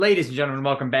Ladies and gentlemen,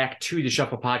 welcome back to the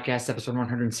Shuffle Podcast, episode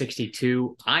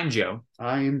 162. I'm Joe.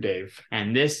 I am Dave.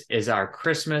 And this is our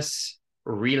Christmas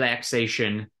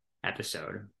relaxation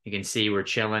episode. You can see we're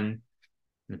chilling,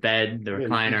 the bed, the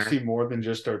recliner. You can see more than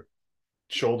just our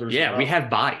shoulders. Yeah, we have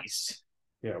bodies.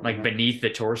 Yeah, like beneath the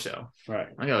torso. Right.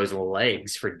 Look at those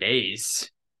legs for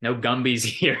days. No gumbies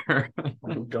here.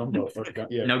 No gumbo.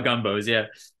 No gumbos, yeah.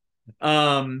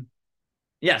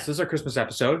 Yes, this is our Christmas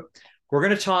episode. We're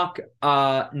going to talk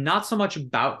not so much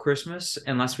about Christmas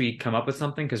unless we come up with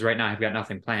something, because right now I've got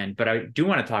nothing planned. But I do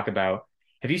want to talk about,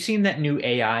 have you seen that new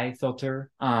AI filter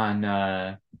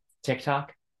on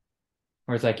TikTok?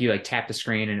 Where it's like you like tap the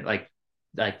screen and it like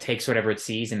takes whatever it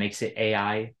sees and makes it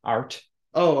AI art.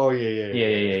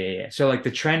 Yeah. So like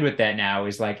the trend with that now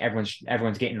is like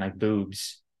everyone's getting like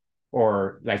boobs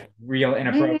or like real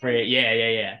inappropriate.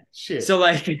 Yeah. Shit. So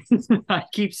like I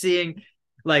keep seeing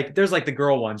like there's like the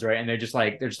girl ones, right? And they're just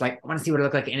like I want to see what it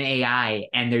look like in AI,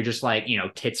 and they're just like,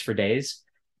 tits for days.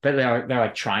 But they're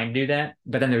like trying to do that.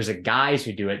 But then there's the guys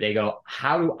who do it. They go,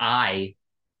 how do I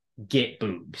get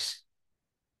boobs?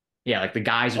 Yeah, like the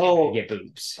guys are trying to get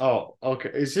boobs. Oh,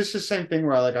 okay. Is this the same thing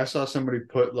where I saw somebody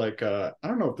put like I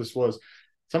don't know if this was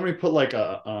somebody put like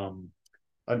an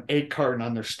egg carton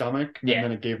on their stomach and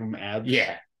then it gave them abs.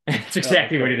 Yeah. That's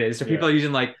exactly what it is. So people are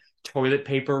using like toilet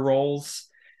paper rolls.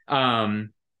 Or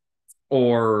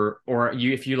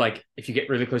if you get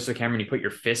really close to the camera and you put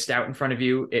your fist out in front of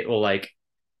you, it will like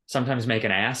sometimes make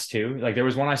an ass too. Like there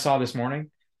was one I saw this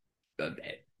morning. Why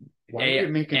did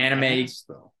it make an anime ass,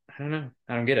 though? I don't know.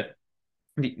 I don't get it.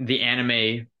 The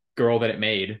anime girl that it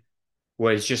made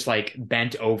was just like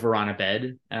bent over on a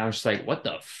bed, and I was just like, what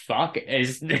the fuck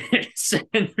is this? And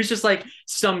it was just like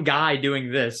some guy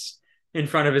doing this in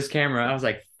front of his camera. I was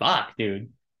like, fuck, dude.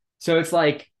 So it's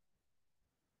like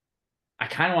I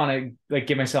kind of want to like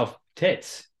give myself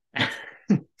tits.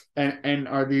 And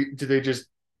are they just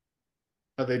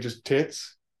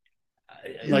tits?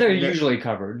 They're usually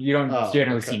covered. You don't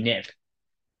generally see nip.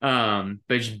 But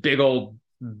just big old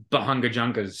bahunga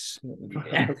junkas.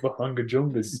 Bahunga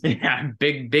junkas. Yeah,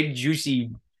 big juicy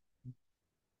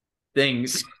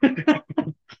things.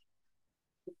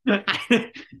 I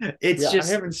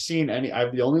haven't seen any.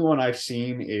 The only one I've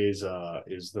seen is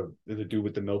the dude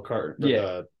with the milk carton,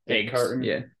 the egg carton.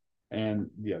 Yeah, and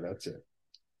that's it.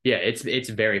 Yeah, it's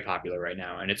very popular right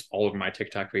now, and it's all over my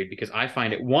TikTok feed because I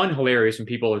find it hilarious when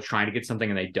people are trying to get something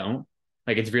and they don't.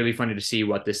 Like it's really funny to see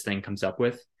what this thing comes up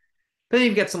with. But then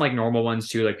you get some like normal ones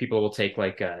too. Like people will take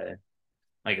like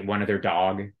one of their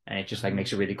dog, and it just like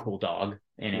makes a really cool dog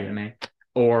in anime.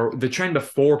 Or the trend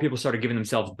before people started giving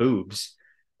themselves boobs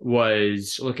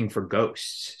was looking for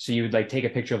ghosts. So you would like take a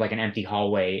picture of like an empty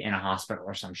hallway in a hospital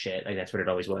or some shit. Like that's what it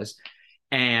always was.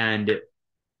 And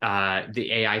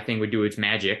the AI thing would do its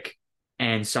magic.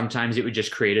 And sometimes it would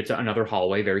just create it to another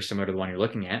hallway, very similar to the one you're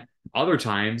looking at. Other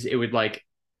times it would like,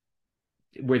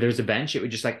 where there's a bench, it would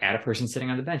just like add a person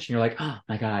sitting on the bench. And you're like, oh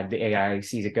my God, the AI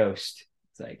sees a ghost.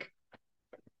 It's like,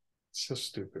 so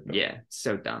stupid. Though. Yeah,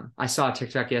 so dumb. I saw a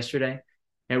TikTok yesterday.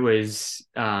 It was,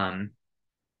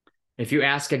 if you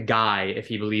ask a guy if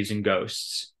he believes in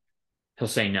ghosts, he'll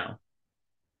say no.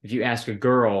 If you ask a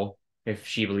girl if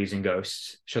she believes in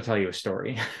ghosts, she'll tell you a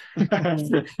story.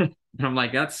 And I'm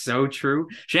like, that's so true.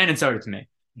 Shannon showed it to me.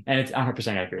 And it's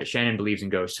 100% accurate. Shannon believes in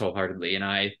ghosts wholeheartedly. And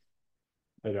I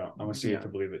don't. I want to see it to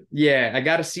believe it. Yeah, I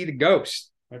got to see the ghost.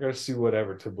 I got to see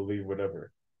whatever to believe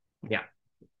whatever. Yeah.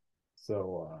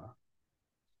 So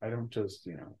I don't just,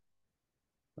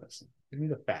 listen. Give me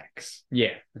the facts.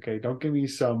 Yeah. Okay. Don't give me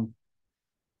some.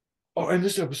 Oh, in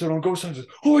this episode on Ghost Hunters.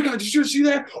 Oh my God! Did you see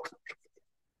that?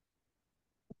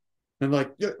 And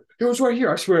like, yeah, it was right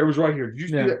here. I swear it was right here. Did you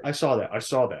see that? I saw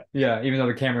that. Yeah, even though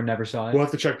the camera never saw it. We'll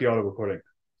have to check the audio recording.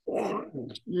 Yeah.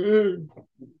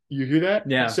 You hear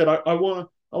that? Yeah. I said I want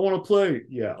to play.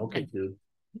 Yeah. Okay, dude.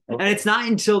 Okay. And it's not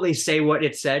until they say what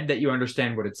it said that you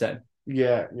understand what it said.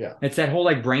 Yeah. It's that whole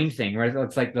like brain thing, right?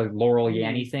 It's like the Laurel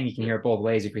Yanny thing. You can hear it both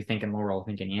ways if you're thinking Laurel,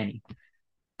 thinking Yanny.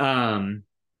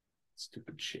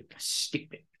 Stupid.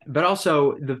 But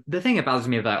also the thing that bothers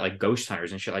me about like ghost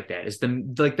hunters and shit like that is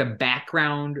the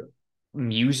background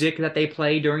music that they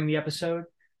play during the episode.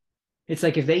 It's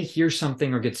like if they hear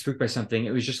something or get spooked by something,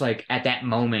 it was just like at that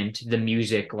moment the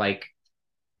music like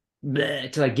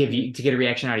bleh, to like get a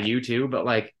reaction out of you too, but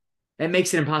like it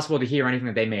makes it impossible to hear anything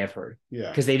that they may have heard. Yeah,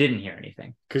 because they didn't hear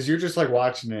anything. Because you're just like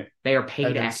watching it. They are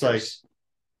paid actors.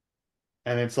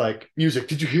 And it's like music.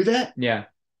 Did you hear that? Yeah.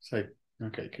 It's like,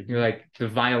 okay. You're like, the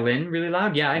violin really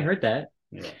loud? Yeah, I heard that.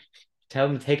 Yeah. Tell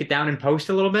them to take it down and post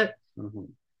a little bit. Mm-hmm.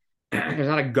 There's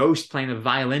not a ghost playing the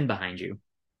violin behind you.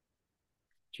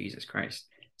 Jesus Christ.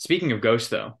 Speaking of ghosts,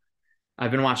 though, I've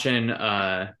been watching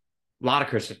a lot of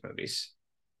Christmas movies,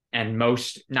 and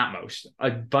not most,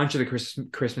 a bunch of the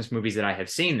Christmas movies that I have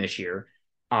seen this year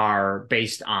are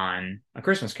based on A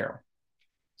Christmas Carol.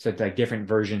 So it's like different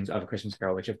versions of A Christmas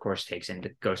Carol, which of course takes into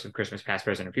Ghosts of Christmas Past,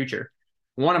 Present, and Future.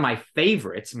 One of my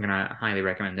favorites, I'm going to highly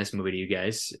recommend this movie to you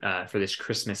guys for this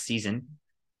Christmas season,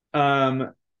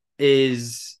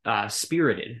 is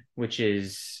Spirited, which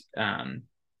is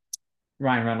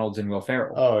Ryan Reynolds and Will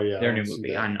Ferrell. Oh yeah, their new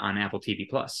movie on Apple TV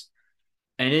Plus,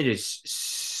 and it is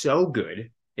so good.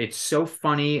 It's so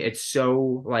funny. It's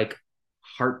so like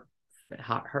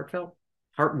heartfelt,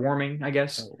 heartwarming, I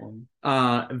guess.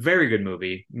 Very good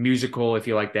movie, musical if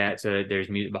you like that. So there's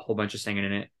a whole bunch of singing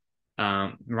in it.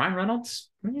 Ryan Reynolds,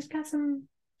 I mean, he's got some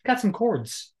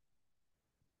chords.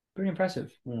 Pretty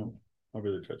impressive. Yeah, I'll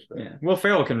really touch that. Yeah, Will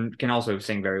Ferrell can also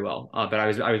sing very well. But I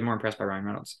was more impressed by Ryan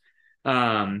Reynolds.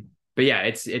 But yeah,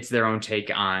 it's their own take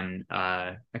on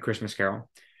A Christmas Carol.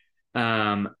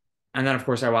 And then of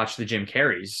course I watched the Jim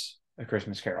Carrey's A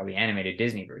Christmas Carol, the animated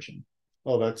Disney version.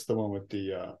 Oh, that's the one with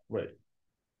the wait.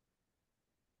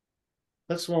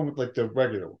 That's the one with like the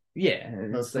regular one. Yeah,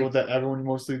 that's the one that everyone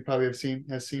mostly probably has seen.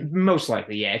 Most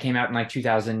likely, yeah. It came out in like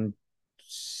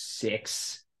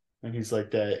 2006. And he's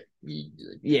like that.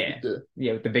 Yeah,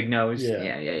 with the big nose.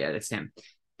 Yeah. That's him.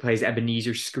 Plays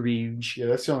Ebenezer Scrooge. Yeah,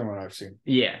 that's the only one I've seen.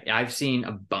 Yeah, I've seen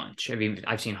a bunch.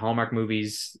 I've seen Hallmark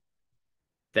movies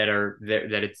that are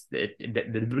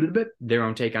their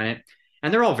own take on it,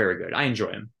 and they're all very good. I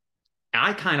enjoy them.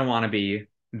 I kind of want to be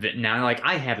now. Like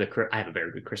I have a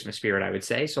very good Christmas spirit, I would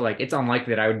say. So like it's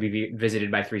unlikely that I would be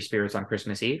visited by three spirits on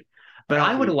Christmas Eve, but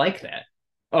I would like that.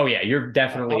 Oh yeah, you're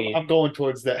definitely. I'm going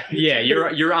towards that. Yeah,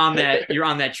 you're on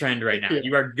that trend right now. Yeah.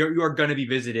 You are going to be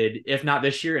visited, if not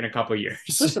this year, in a couple of years.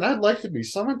 Listen, I'd like to be.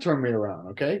 Someone turn me around,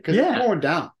 okay? Because I'm going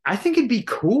down. I think it'd be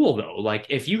cool though. Like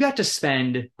if you got to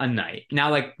spend a night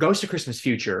now, like Ghost of Christmas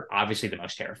Future, obviously the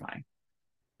most terrifying,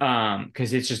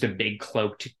 because it's just a big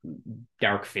cloaked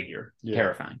dark figure,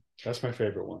 terrifying. That's my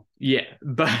favorite one. Yeah,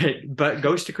 but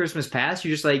Ghost of Christmas Past,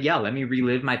 you're just like, yeah, let me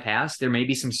relive my past. There may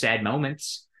be some sad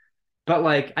moments. But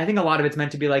like, I think a lot of it's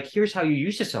meant to be like, here's how you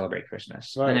used to celebrate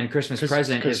Christmas. Right. And then Christmas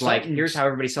Present is like, here's how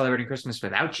everybody's celebrating Christmas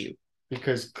without you.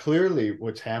 Because clearly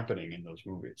what's happening in those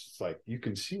movies, it's like, you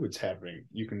can see what's happening.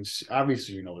 You can see,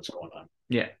 obviously, you know what's going on.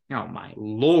 Yeah. Oh my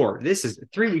Lord. This is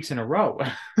 3 weeks in a row.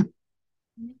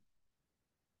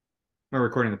 We're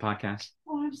recording the podcast.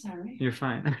 Oh, I'm sorry. You're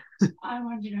fine. I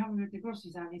wanted you to help me with the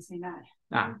groceries, obviously not.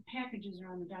 The packages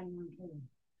are on the dining room table.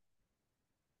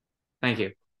 Thank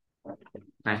you.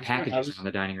 My packages are on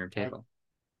the dining room table.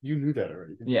 You knew that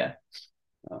already. Yeah.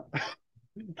 I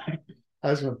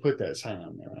was going to put that sign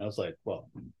on there. I was like, well,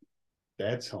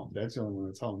 Dad's home. Dad's the only one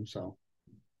that's home. So.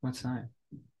 What sign?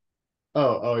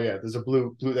 Oh yeah. There's a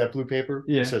blue paper.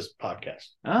 Yeah. It says podcast.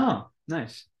 Oh,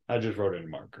 nice. I just wrote it in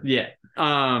marker. Yeah.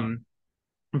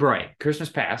 Right. Christmas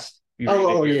Past.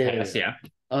 Yeah.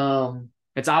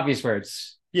 It's obvious where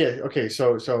it's. Yeah. Okay.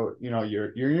 So you know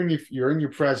you're in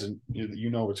your present. You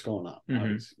know what's going on.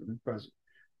 Mm-hmm. Present,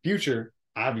 future.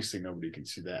 Obviously, nobody can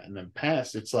see that. And then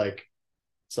past, it's like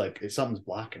something's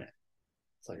blocking it.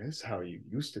 It's like this is how you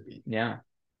used to be. Yeah.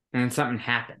 And then something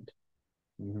happened.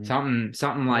 Mm-hmm.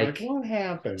 Something like what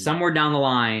happened? Somewhere down the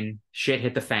line, shit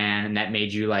hit the fan, and that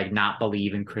made you like not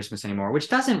believe in Christmas anymore, which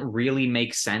doesn't really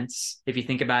make sense if you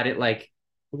think about it. Like.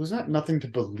 Well, there's nothing to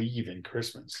believe in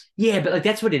Christmas. Yeah, but like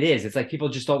that's what it is. It's like people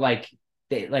just don't like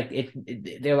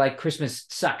they're like Christmas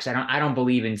sucks. I don't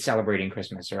believe in celebrating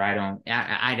Christmas, or I don't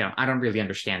really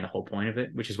understand the whole point of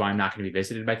it, which is why I'm not going to be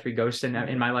visited by three ghosts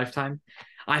in my lifetime.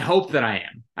 I hope that I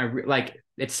am.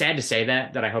 It's sad to say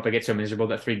that I hope I get so miserable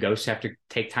that three ghosts have to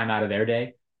take time out of their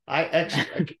day. I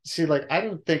actually see. Like, I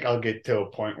don't think I'll get to a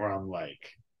point where I'm like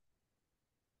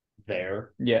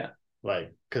there. Yeah.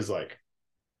 Like, because like.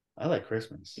 I like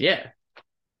Christmas. Yeah.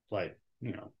 Like,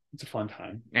 you know, it's a fun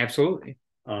time. Absolutely.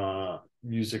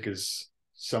 Music is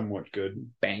somewhat good.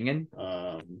 Banging.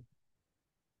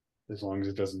 As long as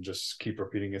it doesn't just keep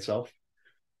repeating itself.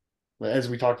 As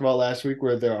we talked about last week,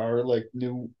 where there are like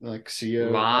new, like Sia, a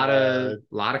lot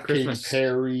of Christmas. Katy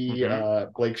Perry,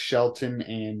 Blake Shelton,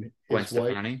 and Gwen his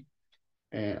wife, Stefani.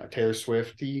 And Taylor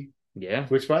Swiftie. Yeah.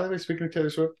 Which, by the way, speaking of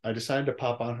Taylor Swift, I decided to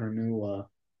pop on her new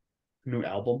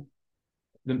album.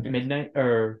 The Midnight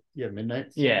or Midnight.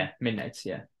 Yeah, Midnights.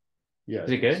 Yeah. Yeah.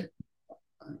 Is it good?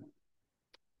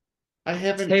 I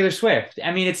haven't. Taylor Swift.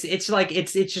 I mean, it's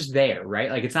just there,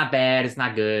 right? Like it's not bad. It's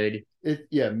not good.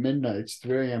 Midnight's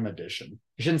 3 a.m. edition.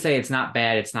 You shouldn't say it's not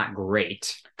bad. It's not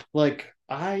great. Like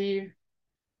I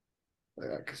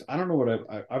because I don't know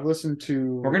what I've listened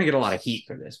to. We're gonna get a lot of heat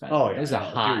for this, man. Oh yeah, this is a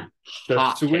hot, dude,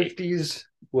 hot the Swifties take.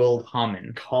 will come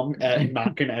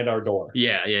knocking at our door.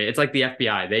 Yeah. It's like the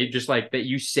FBI. They just like that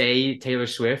you say Taylor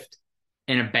Swift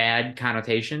in a bad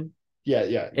connotation.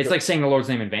 Yeah. It's like saying the Lord's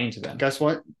name in vain to them. Guess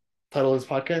what? Title of this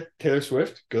podcast: Taylor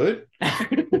Swift. Good.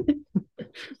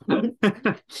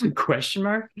 Question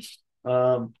mark?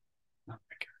 Oh my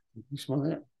God. You smell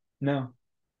that? No.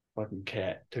 Fucking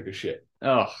cat took a shit.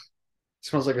 Oh. It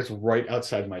smells like it's right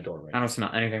outside my door right I don't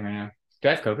smell anything right now. Do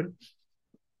I have COVID?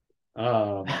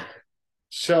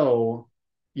 So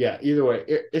yeah, either way,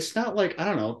 it's not like, I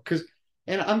don't know, because,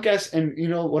 and I'm guessing, and you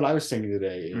know what I was thinking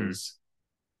today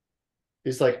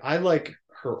is like, I like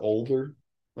her older,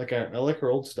 like I like her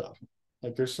old stuff.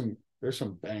 Like there's some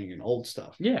banging old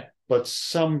stuff. Yeah. But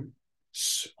some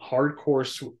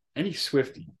hardcore, any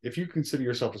Swiftie, if you consider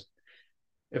yourself as,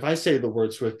 if I say the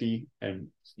word Swiftie and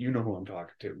you know who I'm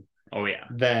talking to. Oh yeah.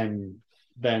 Then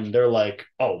they're like,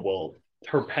 oh well,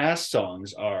 her past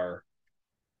songs are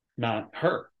not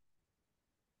her.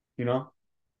 You know?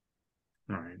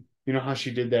 Right. You know how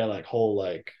she did that like whole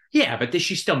like. Yeah, but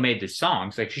she still made the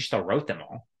songs. Like she still wrote them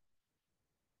all.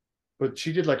 But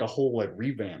she did like a whole like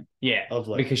revamp. Yeah. Of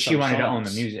like, because she wanted to own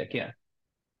the music. Yeah.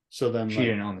 So then she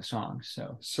didn't own the songs.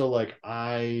 So like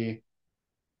I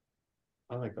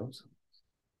like those songs.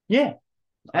 Yeah.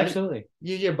 Absolutely.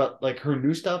 Yeah, but like her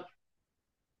new stuff.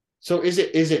 So is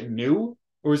it new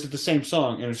or is it the same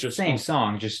song and it's just same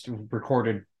song, just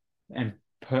recorded and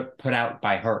put out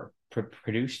by her,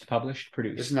 produced.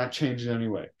 It's not changed in any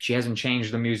way. She hasn't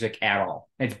changed the music at all.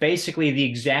 It's basically the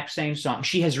exact same song.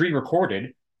 She has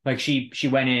re-recorded. Like she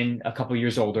went in a couple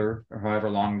years older, or however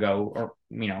long ago, or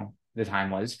you know the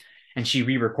time was, and she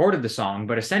re-recorded the song.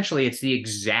 But essentially, it's the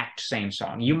exact same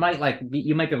song. You might be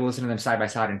able to listen to them side by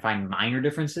side and find minor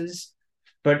differences,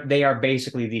 but they are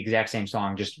basically the exact same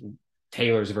song, just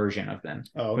Taylor's version of them,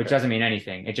 which doesn't mean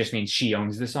anything. It just means she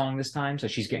owns the song this time, so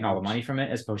she's getting all the money from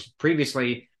it, as opposed to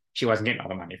previously she wasn't getting all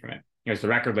the money from it. It was the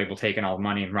record label taking all the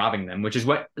money and robbing them, which is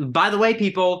what, by the way,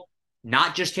 people,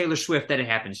 not just Taylor Swift that it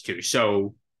happens to.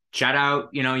 So shout out,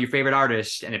 your favorite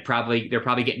artist, and they're probably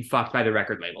getting fucked by the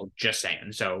record label. Just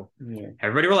saying. So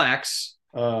everybody relax.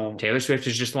 Taylor Swift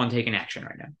is just the one taking action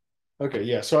right now. Okay,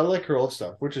 yeah. So I like her old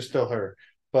stuff, which is still her.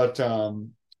 But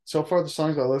so far the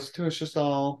songs I listen to, it's just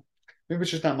all, maybe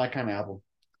it's just not my kind of album.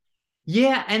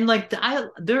 Yeah, and like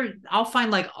I'll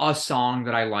find like a song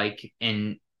that I like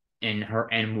in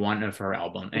one of her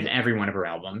album, and every one of her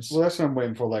albums. Well, that's what I'm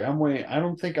waiting for. Like I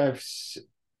don't think I've.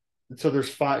 So there's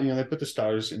 5. They put the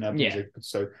stars in that music.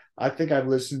 So I think I've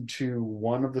listened to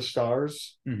one of the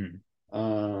stars.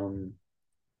 Mm-hmm.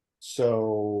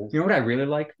 So you know what I really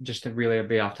like, just to really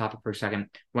be off topic for a second,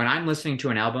 when I'm listening to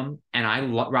an album and I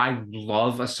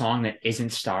love a song that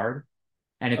isn't starred,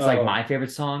 and it's like my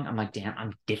favorite song, I'm like, damn,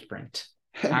 I'm different.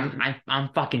 I'm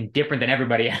fucking different than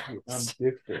everybody else. I'm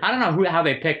different. I don't know how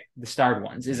they pick the starred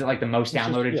ones. Is it like the most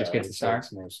downloaded just gets the star?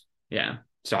 Yeah.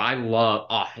 So I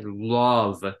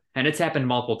love, and it's happened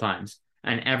multiple times,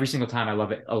 and every single time I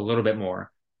love it a little bit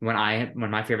more when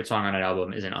my favorite song on an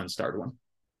album is an unstarred one.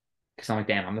 Because I'm like,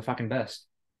 damn, I'm the fucking best.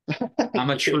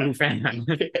 I'm a true fan.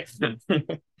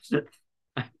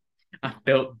 I'm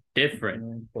built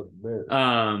different.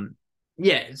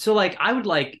 Yeah. So like, I would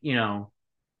like,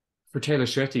 for Taylor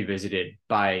Swift to be visited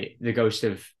by the ghost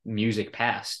of music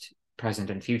past,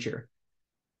 present, and future.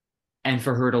 And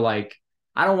for her to like,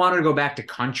 I don't want her to go back to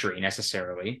country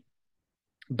necessarily,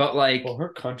 but like, well, her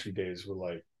country days were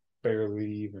like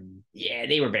barely even. Yeah,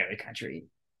 they were barely country.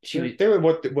 They were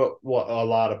what a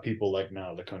lot of people like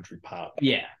now, the country pop.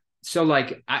 Yeah. So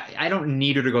like, I don't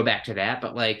need her to go back to that,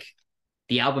 but like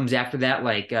the albums after that,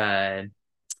 like I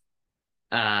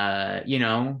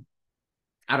don't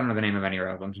know the name of any of her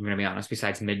albums, I'm gonna be honest,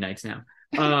 besides Midnight's now.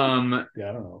 Yeah, I don't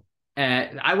know.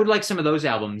 I would like some of those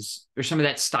albums or some of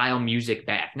that style music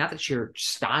back. Not that your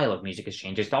style of music has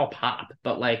changed, it's all pop,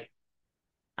 but like,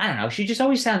 I don't know, she just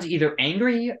always sounds either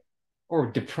angry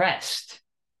or depressed.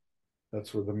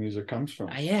 That's where the music comes from.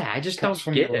 Yeah, I just don't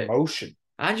get it. Emotion.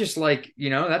 I just like,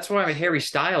 that's why Harry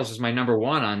Styles is my number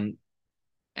 1 on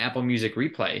Apple Music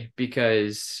Replay,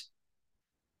 because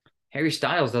Harry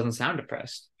Styles doesn't sound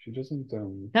depressed. She doesn't.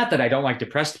 Not that I don't like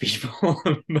depressed people,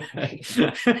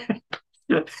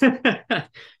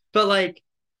 but like,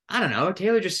 I don't know.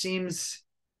 Taylor just seems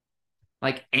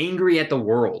like angry at the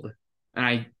world,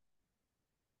 and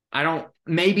I don't.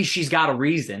 Maybe she's got a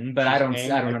reason, but I don't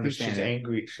understand. She's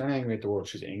angry. She's not angry at the world.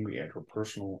 She's angry at her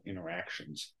personal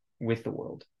interactions with the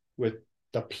world, with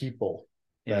the people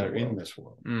that are in this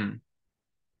world.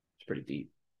 It's pretty deep.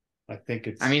 I think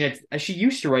it's. I mean, she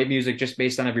used to write music just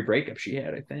based on every breakup she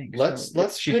had. I think.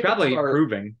 She's probably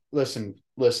improving. Listen,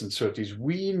 Swifties.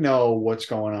 We know what's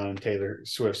going on in Taylor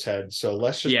Swift's head, so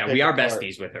let's just. Yeah, we are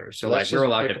besties with her, so like we're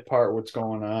allowed to pick apart what's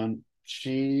going on.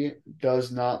 She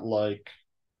does not like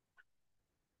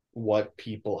how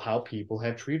people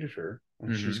have treated her,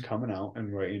 and she's coming out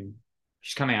and writing.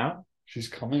 She's coming out. She's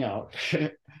coming out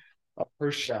of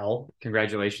her shell.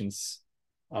 Congratulations.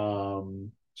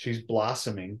 She's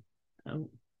blossoming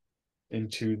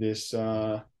into this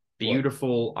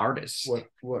beautiful artist.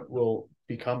 What will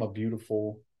become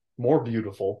more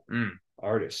beautiful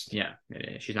artist. Yeah,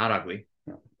 she's not ugly.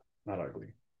 No, not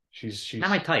ugly. She's not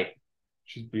my type.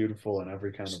 She's beautiful in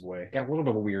every kind of way. Yeah, a little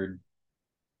bit of a weird.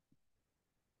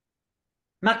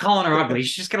 I'm not calling her ugly.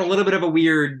 She's just got a little bit of a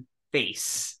weird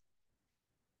face.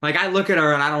 Like I look at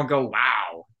her and I don't go,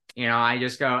 wow. I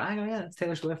just go, yeah, it's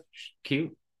Taylor Swift. She's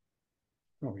cute.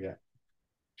 Oh yeah.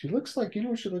 She looks like, she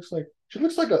looks like? She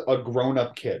looks like a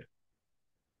grown-up kid.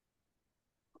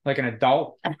 Like an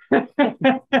adult?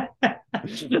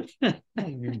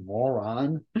 You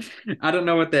moron. I don't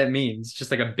know what that means.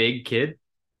 Just like a big kid?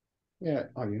 Yeah.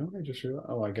 Oh, what I just realized?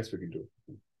 Oh, I guess we can do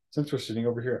it. Since we're sitting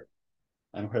over here,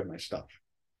 I don't have my stuff.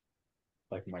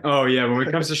 Oh yeah, when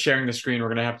it comes to sharing the screen, we're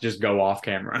gonna have to just go off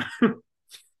camera.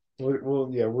 Well,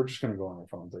 yeah, we're just gonna go on our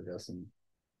phones, I guess. And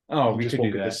we could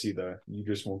do that. You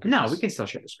just won't. No, we can still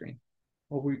share the screen.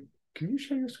 Well, can you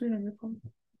share your screen on your phone?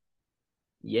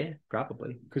 Yeah,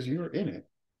 probably. Because you're in it.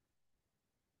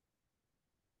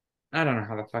 I don't know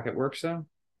how the fuck it works though.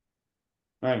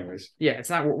 Anyways, yeah, it's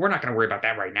not. We're not gonna worry about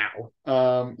that right now.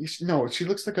 No, she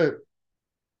looks like a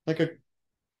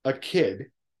kid,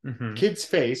 kid's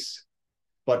face,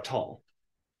 but tall.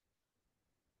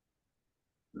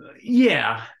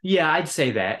 Yeah, I'd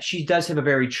say that. She does have a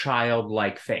very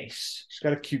childlike face. She's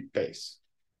got a cute face.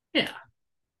 Yeah.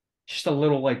 Just a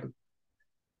little, weird.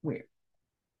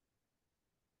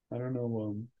 I don't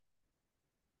know.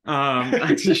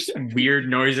 Just weird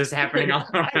noises happening all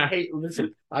around.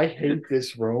 I hate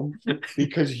this room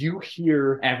because you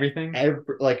hear everything.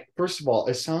 First of all,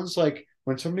 it sounds like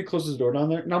when somebody closes the door down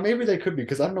there. Now, maybe they could be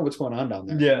because I don't know what's going on down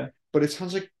there. Yeah. But it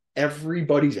sounds like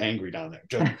everybody's angry down there.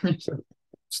 Just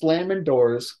slamming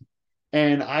doors.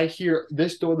 And I hear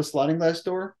this door, the sliding glass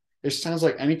door. It sounds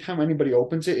like anytime anybody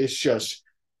opens it, it's just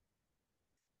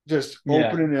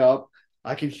opening it up.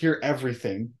 I can hear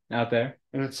everything out there.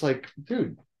 And it's like,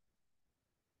 dude,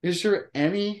 is there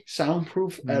any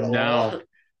soundproof at all?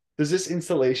 Does this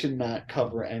installation not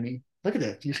cover any? Look at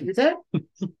that. Do you see that?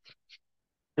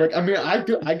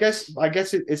 I guess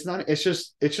it's not. It's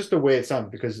just the way it sounds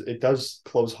because it does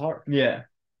close hard. Yeah,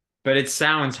 but it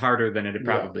sounds harder than it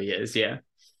probably is. Yeah.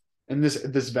 And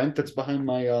this vent that's behind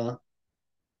my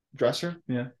dresser.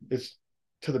 Yeah. It's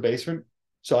to the basement,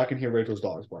 so I can hear Rachel's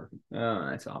dogs barking. Oh,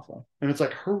 that's awful. And it's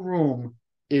like her room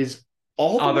is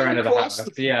all the other end of the house.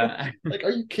 Yeah. Like, are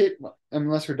you kidding?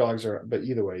 Unless her dogs are, but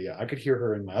either way, yeah, I could hear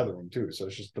her in my other room too. So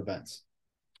it's just the vents.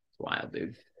 It's wild,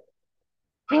 dude.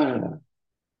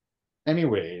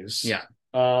 Anyways, yeah.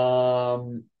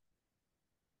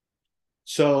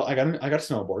 So I got a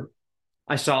snowboard.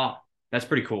 I saw. That's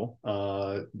pretty cool.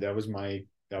 That was my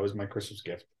Christmas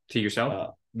gift to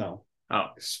yourself. No. Oh,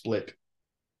 split.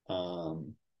 Halvesies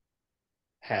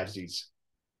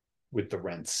with the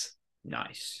rents.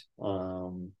 Nice.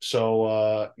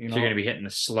 So you're going to be hitting the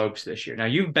slopes this year. Now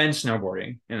you've been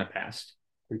snowboarding in the past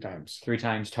 3 times. 3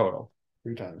 times total.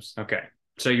 3 times. Okay,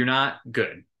 so you're not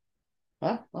good.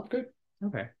 Huh? I'm good.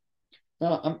 Okay.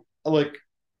 I'm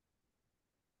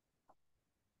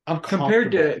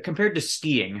compared to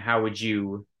skiing. How would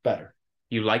you better?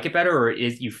 You like it better, or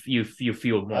is you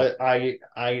feel more? I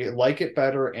like it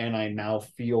better, and I now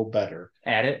feel better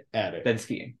at it than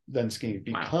skiing.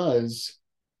 Because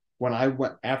when I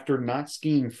went after not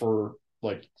skiing for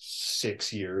like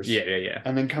 6 years, yeah,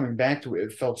 and then coming back to it,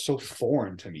 it felt so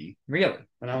foreign to me. Really?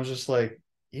 And I was just like,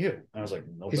 ew. I was like,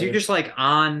 no. Because you're just like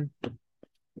on.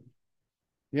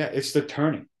 Yeah, it's the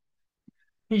turning.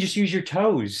 You just use your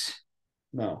toes.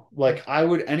 No,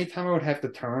 anytime I would have to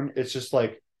turn, it's just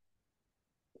like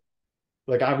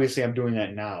obviously I'm doing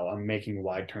that now. I'm making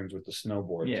wide turns with the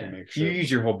snowboard to make sure. You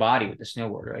use your whole body with the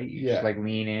snowboard, right? You just like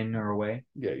lean in or away.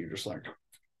 Yeah, you're just like.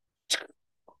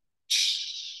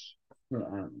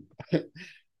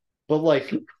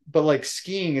 but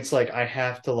skiing, it's like I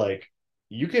have to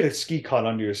you get a ski caught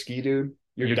under your ski, dude.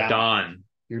 You're done.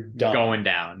 You're done. Going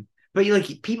down. But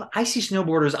people, I see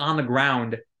snowboarders on the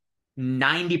ground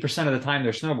 90% of the time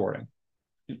they're snowboarding.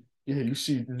 Yeah, you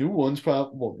see new ones,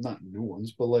 probably. Well, not new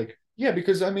ones, but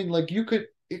because I mean, you could,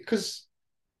 because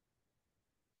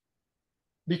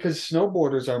because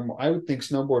snowboarders are I would think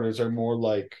snowboarders are more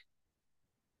like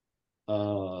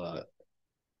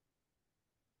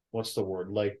what's the word?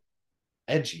 Like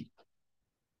edgy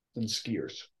than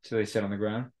skiers. So they sit on the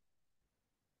ground.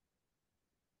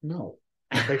 No.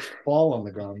 They fall on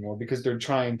the ground more because they're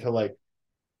trying to like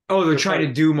Oh, they're trying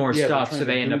to do more yeah, stuff, so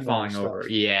they end up falling over.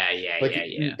 Yeah. like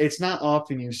Yeah. it's not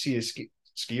often you see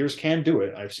skiers can do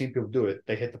it. I've seen people do it.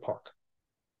 They hit the park.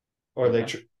 Or they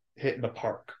hit in the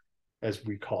park, as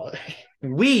we call it.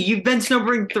 You've been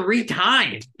snowboarding 3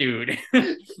 times, dude.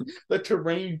 The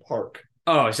terrain park.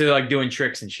 Oh, so they're like doing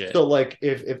tricks and shit. So like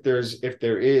if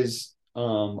there is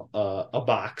a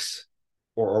box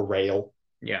or a rail,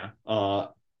 yeah, and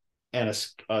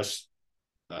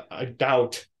I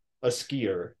doubt a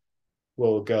skier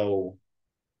will go.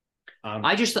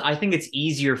 I think it's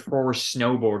easier for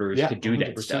snowboarders to do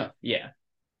 100%. That stuff. Yeah.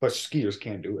 But skiers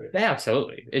can't do it. Yeah,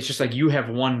 absolutely. It's just like you have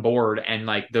one board and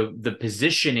like the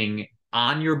positioning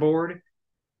on your board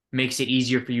makes it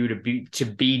easier for you to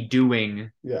be doing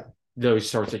those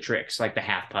sorts of tricks, like the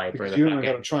half pipe because or the you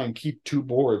got to try and keep 2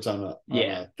 boards on a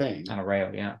thing. On a rail,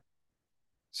 yeah.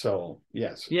 So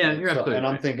yes. Yeah, you're absolutely and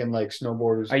right. I'm thinking like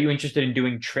snowboarders. Are you interested in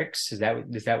doing tricks? Is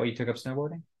that why you took up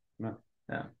snowboarding? No.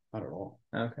 No. Not at all.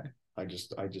 Okay. I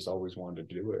just always wanted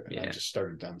to do it. And I just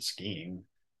started down skiing.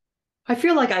 I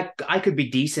feel like I could be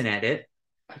decent at it.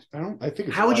 I think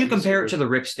it's how would you compare it to the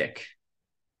ripstick?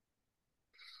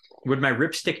 Would my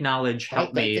ripstick knowledge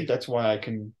help me? I think that's why I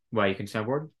can. Why you can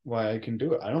snowboard? Why I can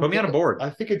do it. I don't put me on a board.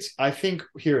 I think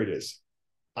here it is.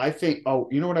 I think. Oh,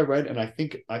 you know what I read, and I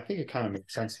think it kind of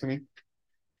makes sense to me.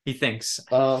 He thinks.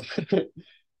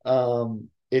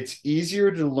 It's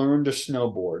easier to learn to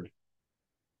snowboard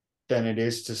than it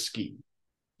is to ski,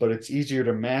 but it's easier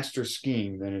to master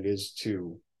skiing than it is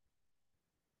to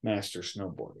master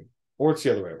snowboarding, or it's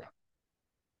the other way around.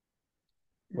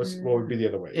 What would be the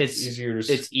other way?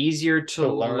 It's easier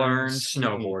to learn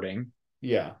snowboarding.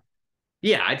 Yeah,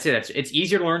 I'd say it's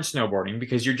easier to learn snowboarding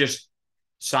because you're just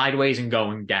sideways and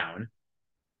going down.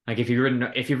 Like if you've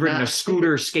ridden a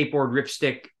scooter, skateboard,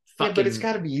 ripstick, but it's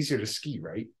got to be easier to ski,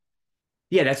 right?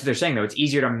 Yeah, that's what they're saying though. It's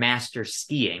easier to master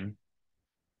skiing.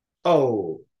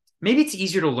 Oh, maybe it's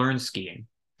easier to learn skiing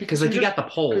because like you got the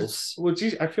poles. Well, it's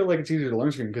easy. I feel like it's easier to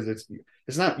learn skiing because it's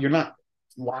not you're not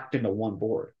locked into one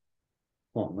board.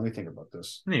 Hold on, let me think about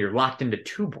this. No, you're locked into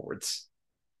 2 boards.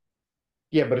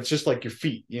 Yeah, but it's just like your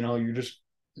feet. You're just.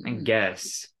 I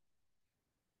guess.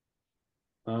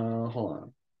 Hold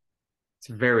on. It's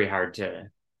very hard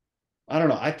to. I don't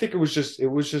know. I think it was just. I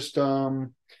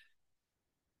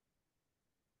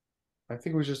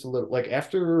think it was just a little like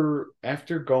after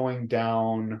going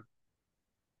down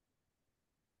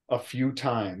a few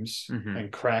times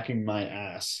and cracking my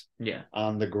ass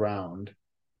on the ground.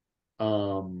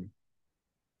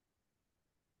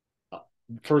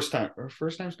 First time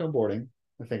snowboarding,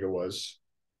 I think it was.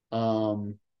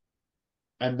 And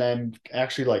then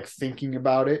actually like thinking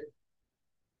about it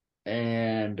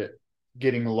and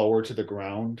getting lower to the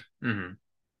ground.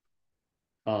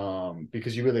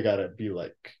 Because you really gotta be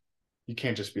like, you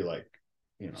can't just be like,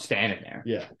 standing there.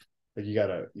 Yeah. Like you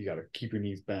gotta keep your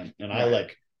knees bent. And I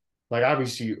like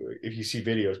obviously if you see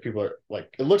videos, people are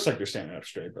like, it looks like they're standing up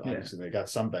straight, but obviously they got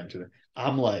some bend to them.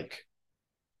 I'm like,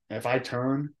 if I'm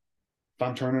turning,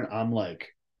 I'm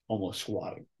like almost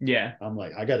squatting. Yeah. I'm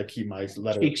like, I gotta keep my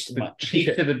cheeks to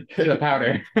the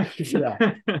powder.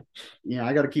 Yeah.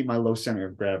 I gotta keep my low center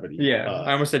of gravity. Yeah.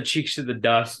 I almost said cheeks to the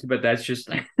dust, but that's just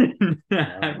not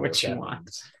what you want.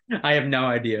 I have no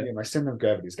idea. Yeah, my center of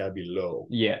gravity's gotta be low.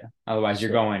 Yeah. Otherwise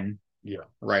you're going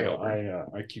right over.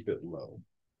 I keep it low.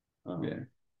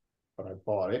 But I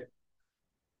bought it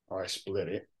or I split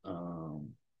it.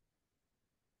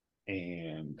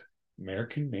 And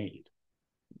American made.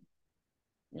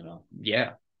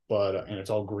 Yeah. But and it's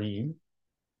all green.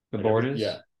 The board is?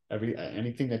 Yeah.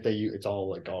 Anything that they use, it's all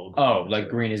like all green. Oh, like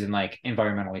green is in like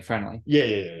environmentally friendly.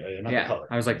 Yeah. Not the color.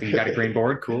 I was like, you got a green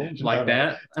board, cool. Like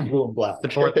that. Blue and black.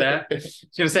 Support that. I was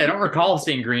gonna say I don't recall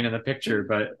seeing green in the picture,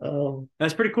 but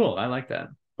that's pretty cool. I like that.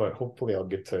 But hopefully I'll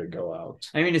get to go out.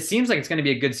 I mean, it seems like it's gonna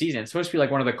be a good season. It's supposed to be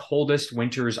like one of the coldest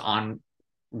winters on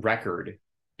record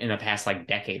in the past like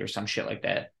decade or some shit like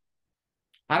that.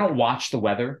 I don't watch the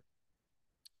weather,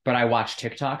 but I watch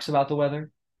TikToks about the weather.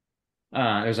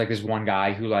 There's like this one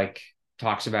guy who like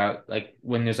talks about like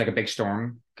when there's like a big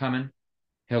storm coming,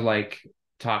 he'll like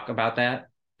talk about that.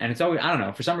 And it's always, I don't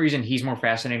know, for some reason he's more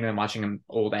fascinating than watching an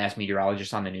old ass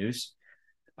meteorologist on the news.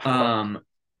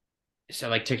 So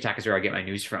like TikTok is where I get my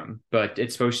news from, but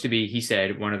it's supposed to be, he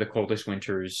said, one of the coldest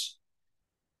winters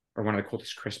or one of the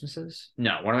coldest Christmases.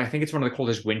 No, I think it's one of the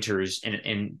coldest winters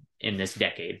in this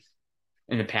decade.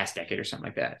 in the past decade or something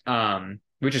like that.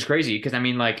 Which is crazy because I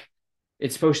mean, like,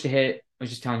 it's supposed to hit. I was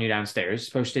just telling you downstairs. It's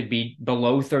supposed to be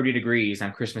below 30 degrees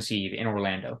on Christmas Eve in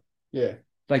Orlando. Yeah.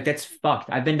 Like, that's fucked.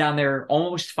 I've been down there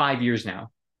almost 5 years now.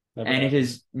 And it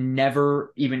has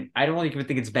never even, I don't even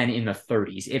think it's been in the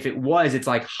 30s. If it was, it's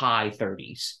like high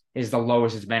 30s is the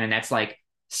lowest it's been. And that's like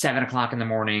 7 o'clock in the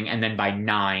morning. And then by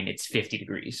 9, it's 50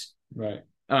 degrees. Right.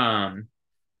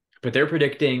 But they're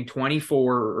predicting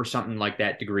 24 or something like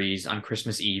that degrees on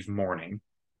Christmas Eve morning.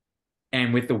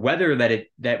 And with the weather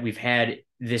that we've had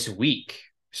this week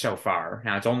so far,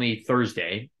 now it's only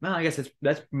Thursday. Well, I guess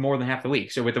that's more than half the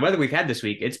week. So with the weather we've had this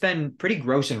week, it's been pretty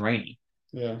gross and rainy.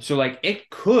 Yeah. So like it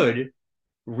could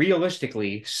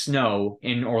realistically snow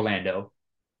in Orlando,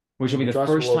 which will be the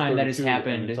first time that has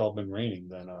happened. It's all been raining.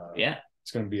 Then yeah,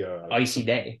 it's going to be a icy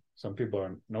day.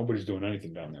 Nobody's doing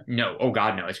anything down there. No, oh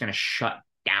God, no! It's going to shut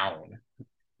down.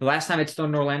 The last time it snowed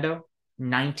in Orlando,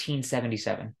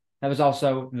 1977. That was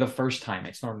also the first time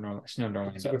it snowed in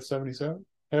Orlando. So with 77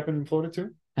 happened in Florida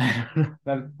too. Wasn't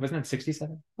that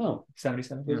 67? Oh,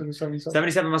 77. Was it 77?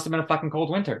 77 must have been a fucking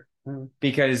cold winter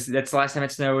because that's the last time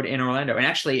it snowed in Orlando. And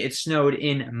actually, it snowed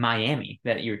in Miami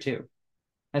that year too.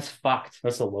 That's fucked.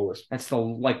 That's the lowest. That's the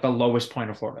lowest point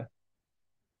of Florida.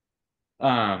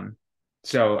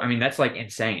 So I mean, that's like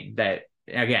insane. That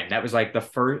again, that was like the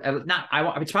first.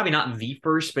 It's probably not the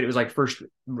first, but it was like first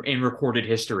in recorded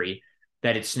history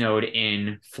that it snowed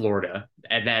in Florida,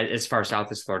 and that as far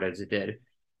south as Florida as it did.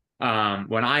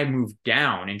 When I moved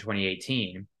down in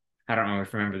 2018, I don't know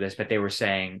if you remember this, but they were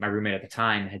saying, my roommate at the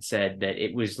time had said that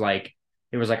it was like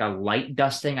a light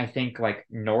dusting, I think like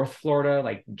North Florida,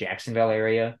 like Jacksonville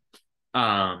area,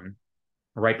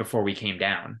 right before we came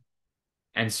down.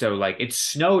 And so like it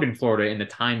snowed in Florida in the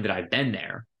time that I've been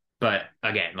there. But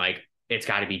again, like it's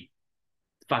got to be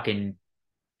fucking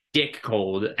dick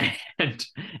cold. And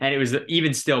it was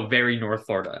even still very North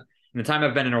Florida. In the time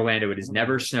I've been in Orlando, it has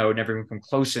never snowed, never even come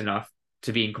close enough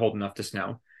to being cold enough to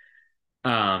snow.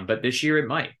 But this year it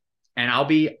might. And I'll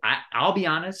be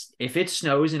honest, if it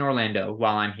snows in Orlando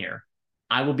while I'm here,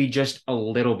 I will be just a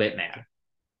little bit mad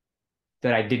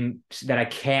that I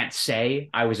can't say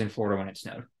I was in Florida when it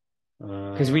snowed.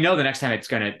 Because we know the next time it's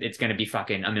gonna be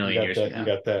fucking a million years from now. You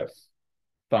got that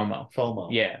FOMO.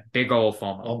 Yeah, big old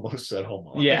FOMO. Almost said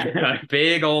homo. Yeah,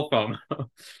 big old FOMO.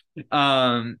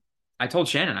 I told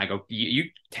Shannon, I go, you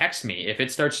text me. If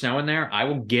it starts snowing there, I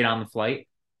will get on the flight,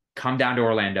 come down to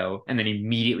Orlando, and then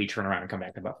immediately turn around and come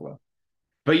back to Buffalo.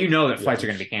 But you know that flights are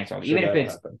going to be canceled. Even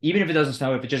if it doesn't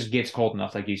snow, if it just gets cold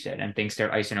enough, like you said, and things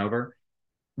start icing over,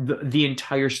 the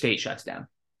entire state shuts down.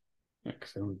 Yeah,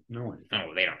 because they don't know anything.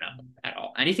 Oh, they don't know at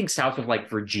all. Anything south of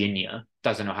like Virginia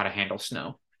doesn't know how to handle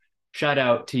snow. Shout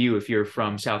out to you if you're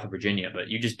from south of Virginia, but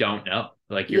you just don't know.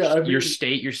 Like your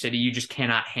state, your city, you just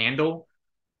cannot handle.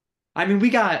 I mean, we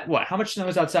got what? How much snow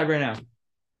is outside right now?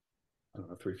 I don't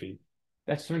know, 3 feet.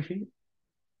 That's 3 feet?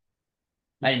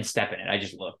 I didn't step in it. I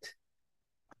just looked.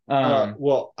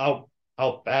 Well, out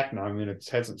back now, I mean, it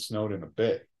hasn't snowed in a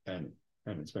bit, and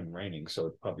it's been raining, so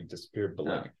it probably disappeared. But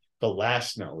like the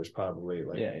last snow was probably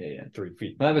like 3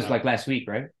 feet. Well, that was like last week,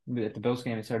 right? At the Bills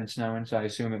game, it started snowing, so I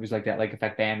assume it was like that. Like if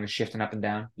that band was shifting up and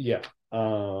down. Yeah.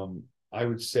 I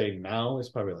would say now it's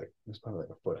probably like a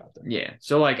foot out there. Yeah.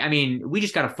 So like, I mean, we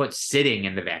just got a foot sitting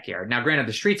in the backyard. Now, granted,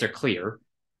 the streets are clear,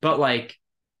 but like,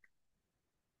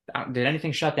 did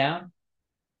anything shut down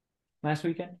last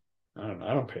weekend? I don't know.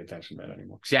 I don't pay attention to that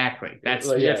anymore. Exactly. That's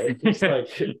it's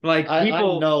like I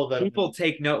know that people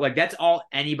take note. Like that's all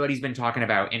anybody's been talking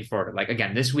about in Florida. Like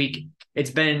again, this week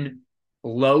it's been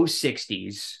low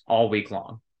 60s all week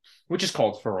long, which is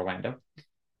cold for Orlando.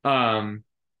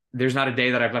 There's not a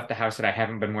day that I've left the house that I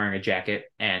haven't been wearing a jacket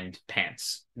and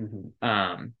pants.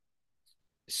 Mm-hmm.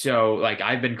 So like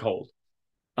I've been cold.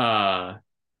 But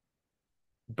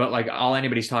like all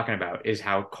anybody's talking about is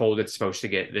how cold it's supposed to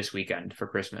get this weekend for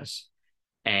Christmas.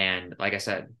 And like I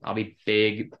said, I'll be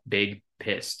big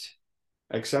pissed.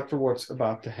 Except for what's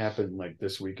about to happen like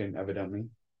this weekend, evidently.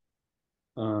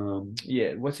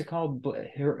 Yeah, what's it called?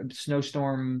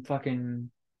 Snowstorm fucking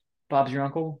Bob's your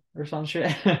uncle or some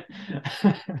shit. I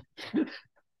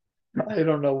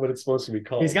don't know what it's supposed to be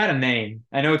called. He's got a name.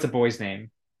 I know it's a boy's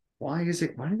name. Why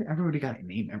did everybody got a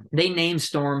name? They name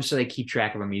storms so they keep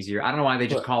track of them easier. I don't know why they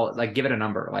just call it, like, give it a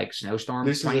number, like snowstorm.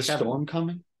 This is a storm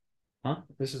coming? Huh?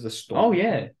 This is the storm. Oh,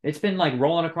 yeah. It's been like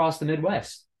rolling across the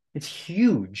Midwest. It's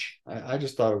huge. I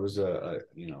just thought it was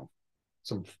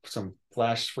some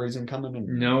flash freezing coming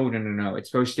in. No. It's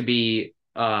supposed to be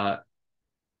it's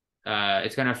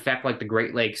going to affect like the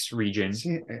Great Lakes region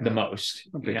the most.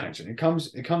 Don't pay attention. It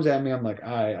comes at me. I'm like,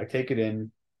 I take it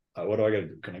in. what do I got to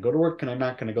do? Can I go to work? Can I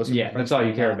not? Can I go? Yeah, that's all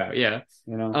you care about. Yeah.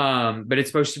 But it's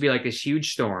supposed to be like this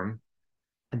huge storm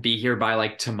and be here by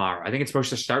like tomorrow. I think it's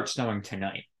supposed to start snowing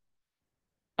tonight.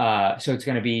 So it's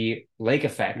going to be lake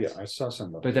effect. Yeah, I saw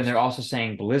some. But then they're also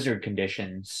saying blizzard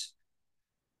conditions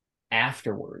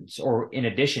afterwards or in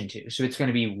addition to. So it's going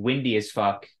to be windy as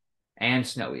fuck and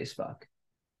snowy as fuck.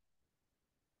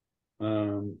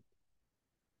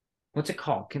 What's it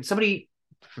called? Can somebody?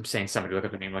 I'm saying somebody look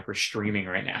up the name like we're streaming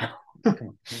right now.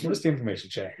 What's the information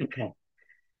check? Come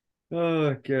on.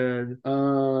 Oh god.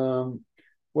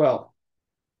 Well,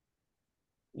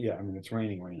 yeah. I mean, it's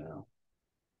raining right now,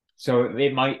 so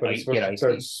it might get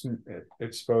icy.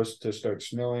 It's supposed to start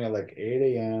snowing at like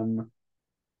 8 a.m.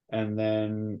 and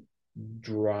then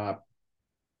drop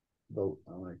the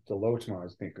low tomorrow. I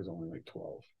think is only like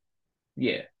 12.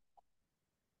 Yeah.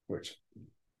 Which.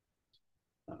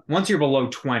 Once you're below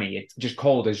 20, it's just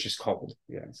cold is just cold.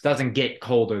 Yeah. It doesn't get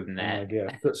colder than that. Yeah.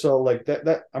 So like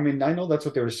that, I mean, I know that's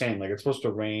what they were saying. Like it's supposed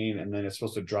to rain and then it's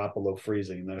supposed to drop below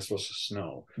freezing and then it's supposed to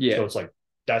snow. Yeah. So it's like,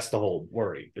 that's the whole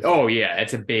worry. It's yeah.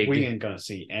 It's a big. We ain't going to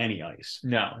see any ice.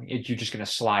 No, you're just going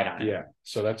to slide on it. Yeah.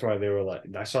 So that's why they were like,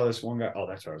 I saw this one guy. Oh,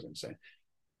 that's what I was going to say.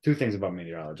 Two things about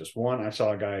meteorologists. One, I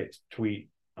saw a guy tweet.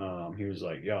 He was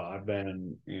like, yo, I've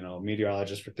been,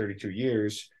 meteorologist for 32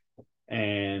 years.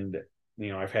 And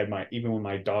I've had even when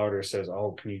my daughter says,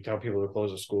 oh, can you tell people to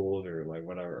close the schools or like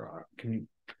whatever, can you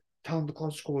tell them to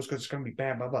close schools because it's going to be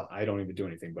bad, blah, blah. I don't even do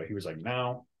anything. But he was like,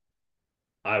 now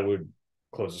I would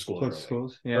close the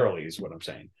schools early is what I'm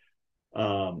saying.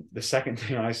 The second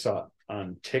thing I saw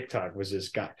on TikTok was this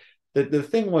guy. The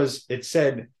thing was, it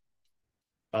said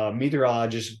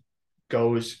meteorologist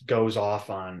goes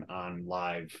off on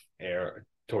live air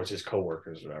towards his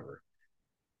coworkers or whatever.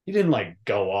 He didn't like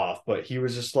go off, but he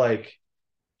was just like,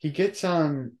 he gets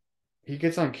on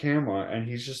camera and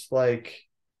he's just like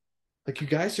you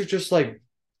guys are just like,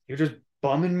 you're just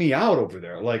bumming me out over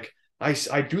there. Like I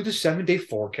do the 7-day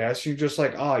forecast. And you're just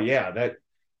like, oh yeah,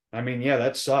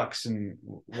 that sucks. And,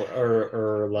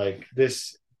 or like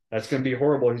this, that's going to be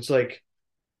horrible. He's like,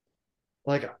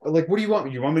 what do you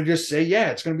want? You want me to just say,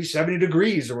 yeah, it's going to be 70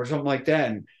 degrees or something like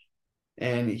that.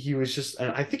 And he was just,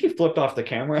 and I think he flipped off the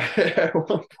camera at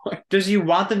one point. Does he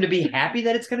want them to be happy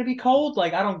that it's going to be cold?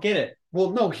 Like, I don't get it.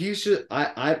 Well, no, he's just,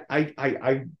 I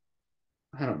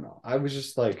don't know. I was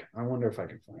just like, I wonder if I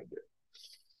can find it.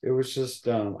 It was just,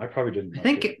 I probably didn't. I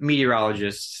think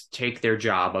meteorologists take their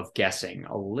job of guessing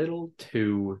a little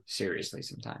too seriously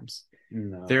sometimes.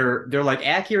 No. They're like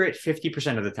accurate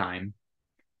 50% of the time.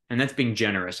 And that's being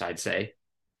generous, I'd say.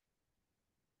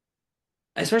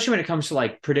 Especially when it comes to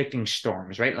like predicting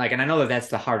storms, right? Like, and I know that that's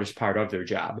the hardest part of their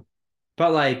job,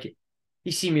 but like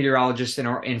you see meteorologists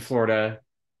in Florida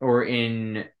or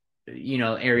in,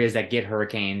 areas that get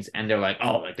hurricanes and they're like,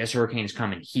 oh, like this hurricane's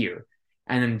coming here.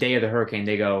 And then day of the hurricane,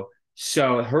 they go,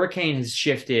 so hurricane has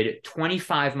shifted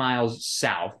 25 miles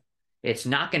south. It's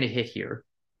not going to hit here.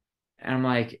 And I'm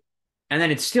like, and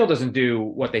then it still doesn't do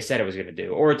what they said it was going to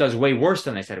do, or it does way worse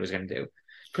than they said it was going to do.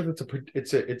 Because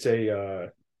it's a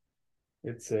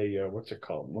what's it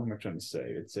called? What am I trying to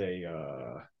say?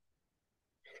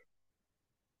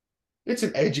 It's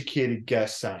an educated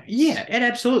guess science. Yeah, it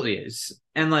absolutely is.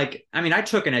 And like, I mean, I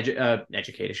took an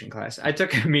education class. I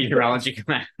took a meteorology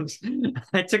class.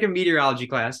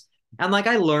 And like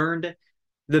I learned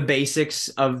the basics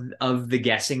of the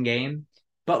guessing game.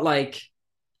 But like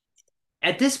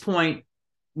at this point,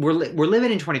 we're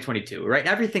living in 2022, right?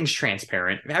 Everything's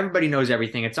transparent. Everybody knows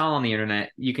everything. It's all on the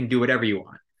internet. You can do whatever you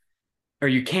want. Or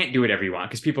you can't do whatever you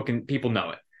want because people know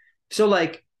it. So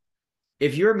like,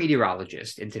 if you're a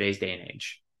meteorologist in today's day and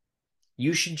age,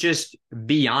 you should just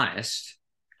be honest.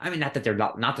 I mean, not that they're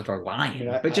lying,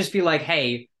 but just be like,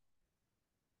 hey,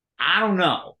 I don't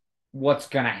know what's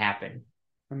gonna happen.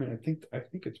 I mean, I think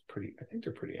they're pretty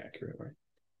accurate, right?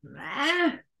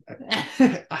 I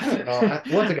don't know.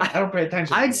 One thing, I don't pay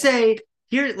attention. I'd say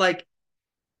here's what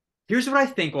I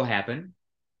think will happen.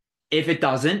 If it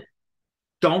doesn't,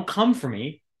 don't come for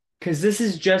me because this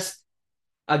is just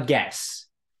a guess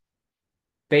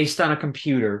based on a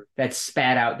computer that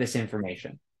spat out this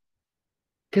information.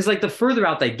 Because like the further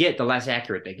out they get, the less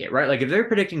accurate they get, right? Like if they're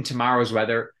predicting tomorrow's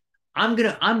weather,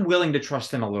 I'm willing to trust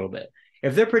them a little bit.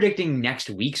 If they're predicting next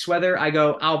week's weather, I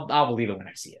go, I'll believe it when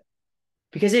I see it.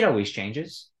 Because it always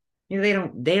changes. They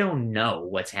don't know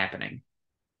what's happening.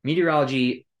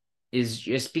 Meteorology is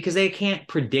just because they can't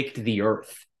predict the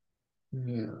earth.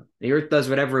 Yeah. The earth does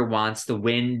whatever it wants. The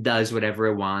wind does whatever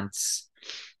it wants.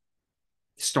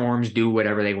 Storms do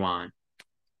whatever they want.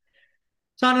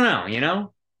 So I don't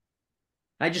know,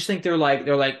 I just think they're like,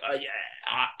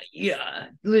 yeah,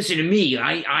 listen to me.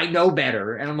 I know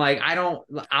better. And I'm like,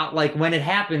 like when it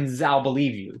happens, I'll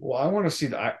believe you. Well, I want to see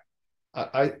that.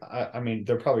 I mean,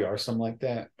 there probably are some like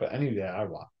that, but any of that I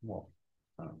watch. Well,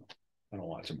 I don't know. I don't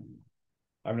watch them.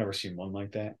 I've never seen one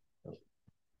like that.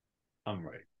 I'm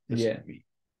right. Yeah.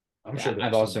 I'm sure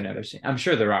I've also never seen. I'm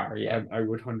sure there are. Yeah. I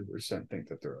would 100% think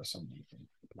that there are some.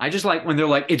 I just like when they're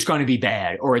like, it's going to be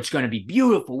bad or it's going to be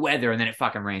beautiful weather and then it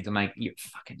fucking rains. I'm like, you're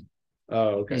fucking.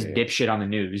 Oh, okay. This dipshit on the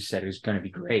news said it was going to be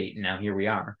great. And now here we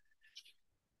are.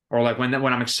 Or like when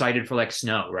I'm excited for like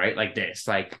snow, right? Like this,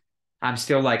 like I'm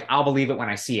still like, I'll believe it when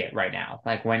I see it right now.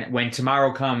 Like when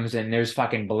tomorrow comes and there's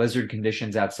fucking blizzard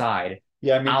conditions outside.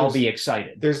 Yeah, I mean, I'll be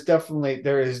excited. There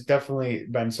has definitely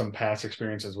been some past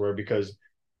experiences because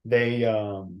they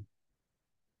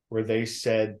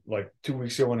said like 2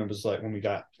 weeks ago when it was like when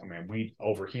we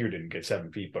over here didn't get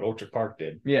 7 feet, but Orchard Park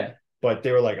did. Yeah. But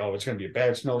they were like, oh, it's gonna be a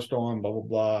bad snowstorm, blah blah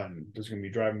blah, and there's gonna be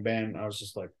driving ban. And I was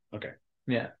just like, okay.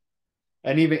 Yeah.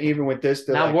 And even with this,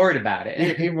 they're not worried about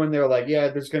it. Even when they're like, yeah,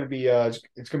 there's gonna be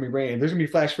it's gonna be raining, there's gonna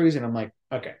be flash freezing. I'm like,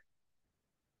 okay.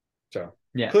 So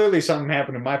yeah, clearly something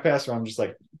happened in my past where I'm just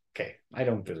like, okay, I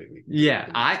don't believe it. Yeah,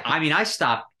 I mean, I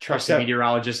stopped trusting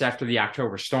meteorologists after the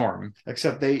October storm.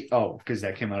 Except because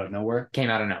that came out of nowhere. Came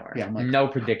out of nowhere. Yeah, I'm like, no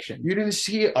prediction. You didn't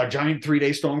see a giant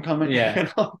 3-day storm coming? Yeah. You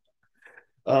know?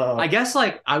 I guess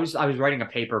like I was writing a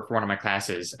paper for one of my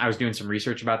classes. I was doing some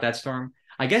research about that storm.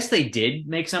 I guess they did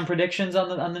make some predictions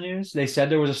on the news. They said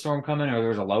there was a storm coming, or there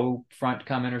was a low front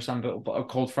coming, or a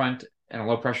cold front and a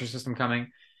low pressure system coming.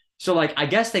 So like I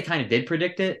guess they kind of did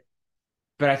predict it,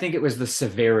 but I think it was the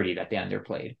severity that they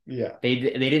underplayed. Yeah, they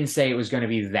didn't say it was going to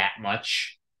be that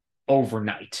much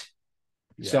overnight.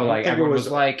 Yeah, so like everyone was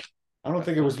like, I don't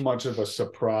think it was much of a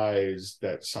surprise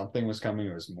that something was coming.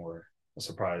 It was more a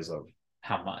surprise of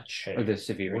how much or the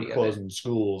severity. We're closing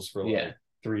schools for like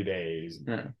 3 days,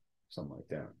 something like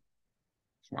that.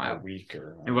 Wow, a week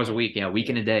it was a week, a week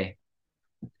and a day.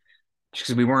 Just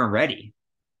because we weren't ready.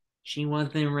 She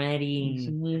wasn't ready.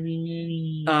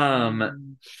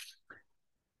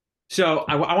 So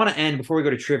I want to end before we go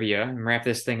to trivia and wrap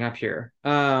this thing up here.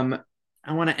 I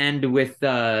want to end with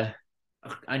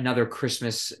another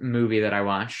Christmas movie that I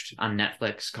watched on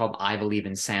Netflix called I Believe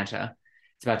in Santa.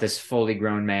 It's about this fully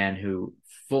grown man who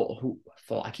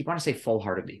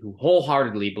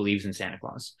wholeheartedly believes in Santa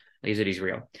Claus, believes that he's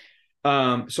real.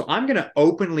 So I'm going to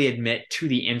openly admit to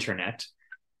the internet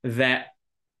that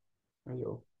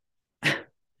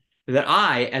that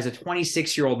I, as a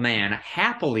 26-year-old man,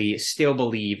 happily still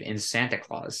believe in Santa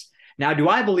Claus. Now, do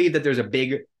I believe that there's a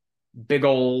big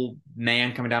old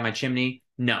man coming down my chimney?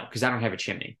 No, because I don't have a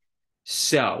chimney.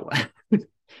 So,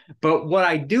 but what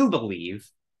I do believe,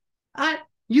 I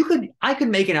could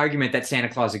make an argument that Santa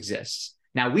Claus exists.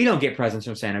 Now, we don't get presents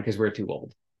from Santa because we're too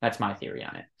old. That's my theory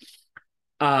on it.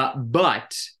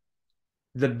 But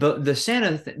the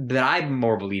Santa that I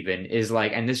more believe in is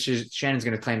like, and Shannon's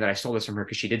going to claim that I stole this from her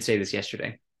because she did say this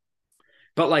yesterday.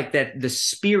 But like that, the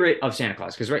spirit of Santa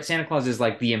Claus, because right, Santa Claus is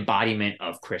like the embodiment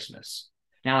of Christmas.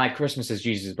 Now, like Christmas is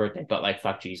Jesus' birthday, but like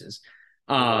fuck Jesus.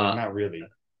 Not really.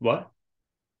 What?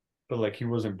 But like he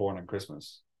wasn't born on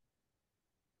Christmas.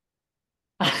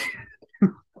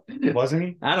 Wasn't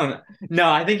he? I don't know.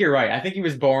 No, I think you're right. I think he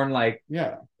was born like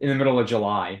in the middle of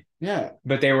July. Yeah.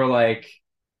 But they were like,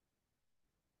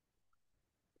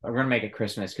 we're gonna make it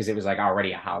Christmas because it was like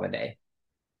already a holiday.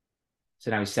 So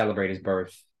now we celebrate his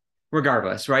birth.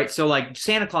 Regardless, right? So like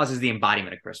Santa Claus is the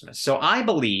embodiment of Christmas. So I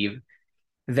believe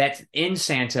that in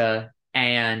Santa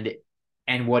and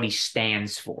what he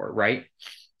stands for, right?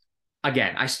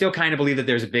 Again, I still kind of believe that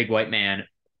there's a big white man.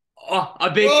 Oh,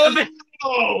 a big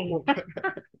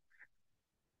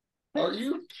Are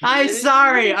you I'm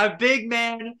sorry, a big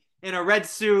man in a red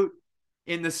suit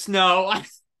in the snow. I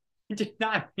did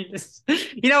not mean this.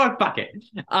 You know what? Fuck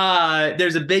it.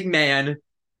 There's a big man.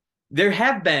 There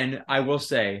have been, I will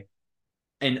say,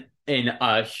 in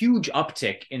a huge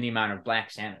uptick in the amount of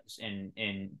Black Santas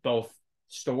in both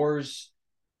stores,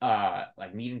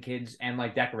 like meat and kids, and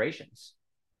like decorations.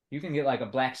 You can get like a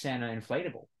Black Santa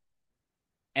inflatable,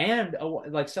 and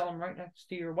like sell them right next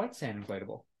to your White Santa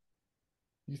inflatable.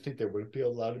 You think they wouldn't be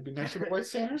allowed to be next to the White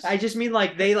Santas? I just mean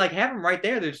like they like have them right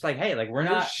there. They're just like, hey, like we're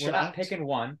not picking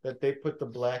one. That they put the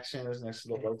Black Santas next to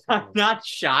the White Santas. I'm not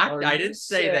shocked. I didn't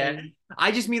say that.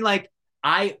 I just mean like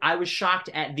I was shocked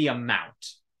at the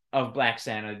amount of Black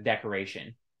Santa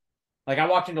decoration. Like I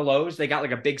walked into Lowe's, they got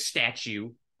like a big statue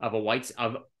of a white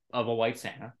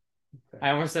Santa. Okay.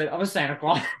 I almost said of a Santa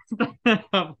Claus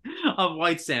of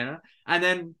White Santa, and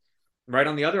then right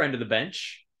on the other end of the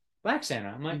bench, Black Santa.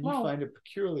 I'm like, and you find it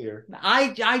peculiar.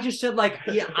 I just said like,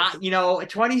 yeah,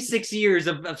 26 years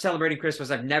of celebrating Christmas,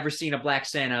 I've never seen a Black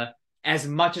Santa as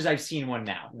much as I've seen one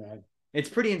now. Yeah. It's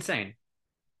pretty insane.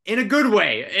 In a good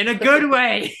way. In a good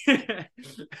way.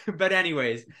 But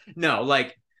anyways, no,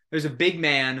 like there's a big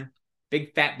man,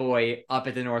 big fat boy up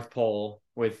at the North Pole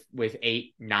with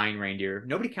 8, 9 reindeer.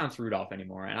 Nobody counts Rudolph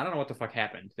anymore, and I don't know what the fuck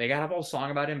happened. They got a whole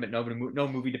song about him, but no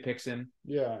movie depicts him.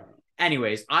 Yeah.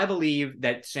 Anyways, I believe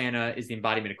that Santa is the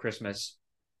embodiment of Christmas.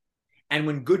 And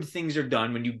when good things are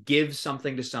done, when you give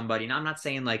something to somebody, and I'm not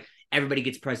saying like everybody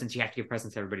gets presents, you have to give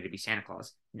presents to everybody to be Santa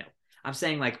Claus. No. I'm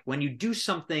saying like when you do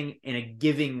something in a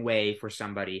giving way for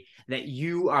somebody, that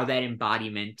you are that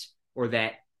embodiment or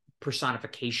that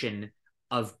personification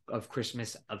of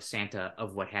Christmas, of Santa,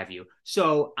 of what have you.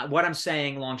 So what I'm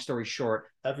saying, long story short,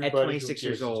 everybody at 26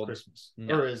 years old, Christmas.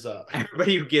 No. Or is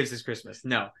everybody who gives is Christmas.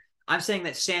 No. I'm saying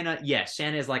that Santa, yes,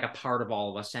 Santa is like a part of all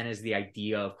of us. Santa is the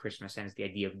idea of Christmas. Santa is the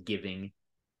idea of giving.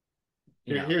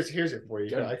 Here's it for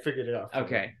you. I figured it out.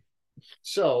 Okay.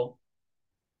 So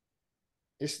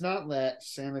it's not that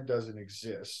Santa doesn't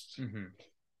exist. Mm-hmm.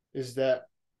 Is that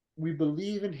we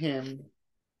believe in him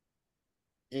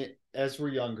as we're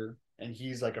younger, and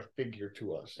he's like a figure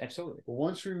to us. Absolutely. But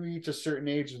once we reach a certain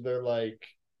age, they're like,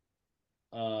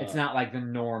 it's not like the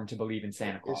norm to believe in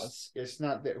Santa Claus. It's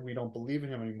not that we don't believe in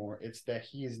him anymore. It's that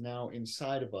he is now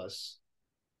inside of us.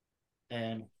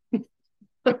 And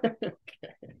it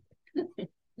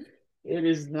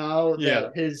is now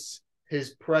that his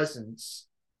presence,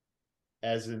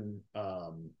 as in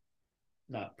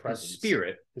not presence,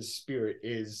 his spirit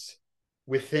is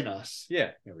within us.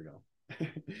 Yeah. There we go.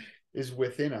 Is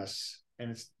within us.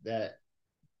 And it's that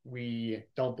we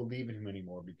don't believe in him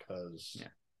anymore because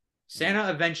Santa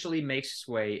eventually makes his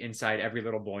way inside every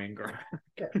little boy and girl.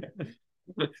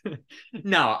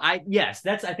 No, I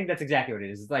think that's exactly what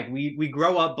it is. It's like we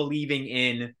grow up believing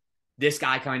in this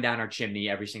guy coming down our chimney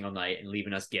every single night and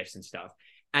leaving us gifts and stuff.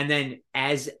 And then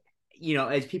as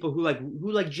people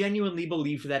who genuinely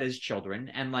believed that as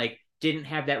children and like didn't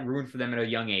have that ruined for them at a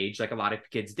young age, like a lot of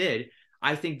kids did,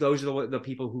 I think those are the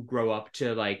people who grow up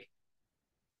to like,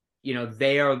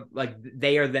 they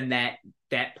are then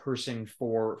that person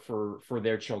for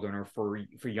their children or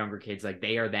for younger kids. Like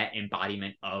they are that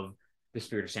embodiment of the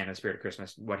spirit of Santa, the spirit of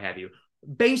Christmas, what have you.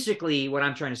 Basically, what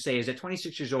I'm trying to say is at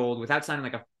 26 years old, without sounding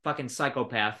like a fucking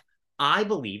psychopath, I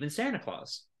believe in Santa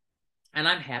Claus. And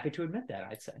I'm happy to admit that,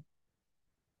 I'd say.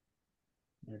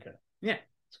 Okay. Yeah.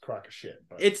 It's a crock of shit.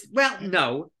 But...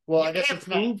 no. Well, I guess it's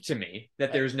proved to me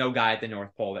that there's no guy at the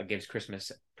North Pole that gives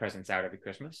Christmas presents out every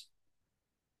Christmas.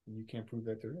 You can't prove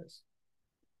that there is.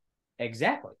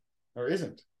 Exactly. Or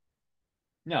isn't.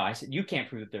 No, I said you can't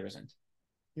prove that there isn't.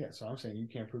 Yeah, so I'm saying you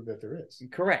can't prove that there is.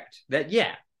 Correct.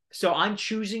 So I'm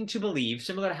choosing to believe,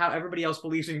 similar to how everybody else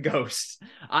believes in ghosts,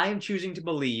 I am choosing to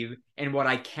believe in what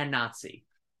I cannot see.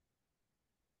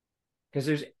 Because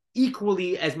there's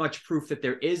equally as much proof that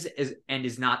there is and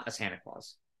is not a Santa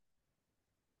Claus.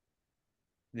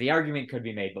 The argument could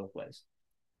be made both ways.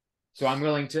 So I'm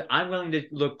willing to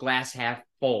look glass half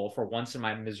full for once in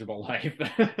my miserable life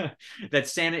that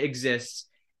Santa exists.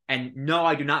 And no,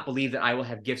 I do not believe that I will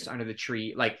have gifts under the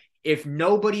tree. Like if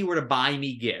nobody were to buy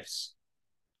me gifts,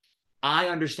 I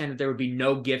understand that there would be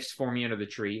no gifts for me under the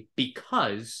tree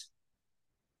because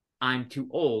I'm too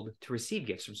old to receive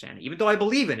gifts from Santa. Even though I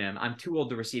believe in him, I'm too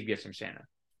old to receive gifts from Santa.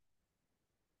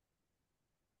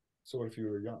 So what if you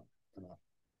were young enough?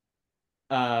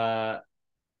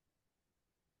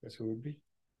 Guess who would be?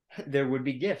 There would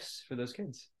be gifts for those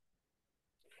kids.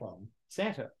 From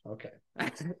Santa. Okay.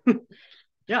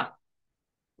 Yeah.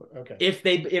 Okay.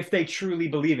 If they truly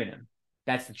believe in him.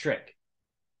 That's the trick.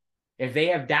 If they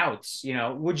have doubts,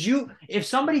 if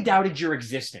somebody doubted your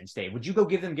existence, Dave, would you go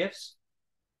give them gifts?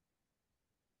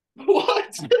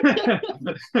 What?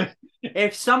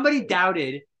 If somebody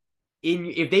doubted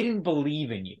if they didn't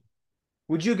believe in you,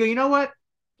 would you go, you know what?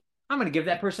 I'm going to give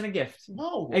that person a gift.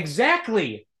 No.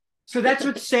 Exactly. So that's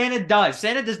what Santa does.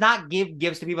 Santa does not give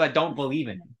gifts to people that don't believe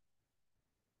in him.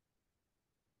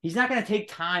 He's not going to take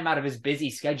time out of his busy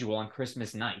schedule on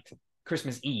Christmas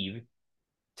Eve,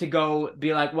 to go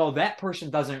be like, well, that person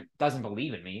doesn't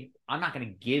believe in me. I'm not going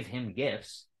to give him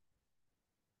gifts.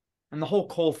 And the whole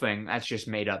Cole thing, that's just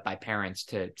made up by parents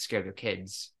to scare their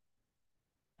kids.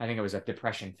 I think it was a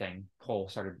depression thing.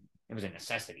 Cole it was a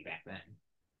necessity back then.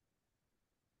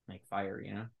 Like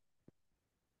fire,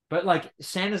 But like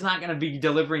Santa's not going to be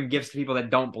delivering gifts to people that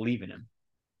don't believe in him.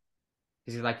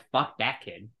 Because he's like, fuck that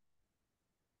kid.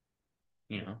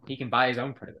 He can buy his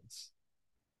own presents.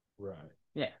 Right.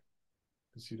 Yeah.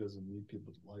 Because he doesn't need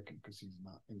people to like him because he's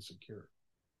not insecure.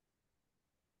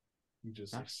 He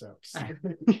just accepts.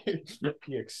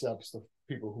 He accepts the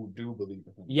people who do believe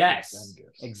in him. Yes,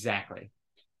 exactly.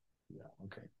 Yeah.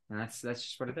 Okay. And that's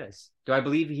just what it is. Do I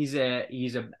believe he's a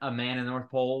man in the North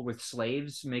Pole with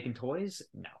slaves making toys?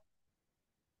 No.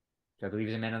 Do I believe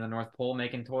he's a man in the North Pole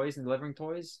making toys and delivering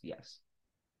toys? Yes.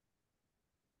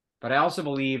 But I also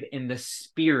believe in the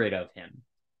spirit of him,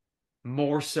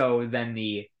 more so than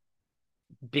the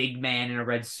big man in a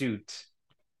red suit.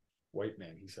 White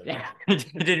man, he said. Yeah, I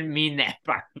didn't mean that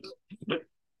part.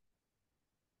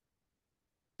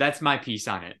 That's my piece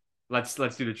on it. Let's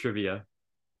do the trivia.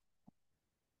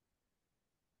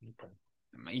 Okay.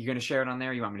 Are you gonna share it on there?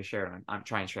 Or you want me to share it on? I'm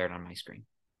trying to share it on my screen.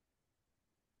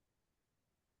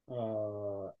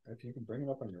 If you can bring it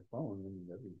up on your phone, then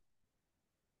that'd be.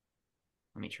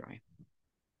 Let me try.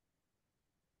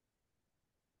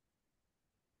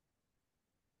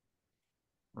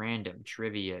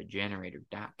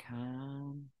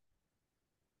 randomtriviagenerator.com.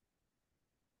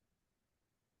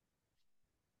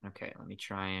 Okay, let me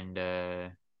try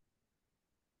and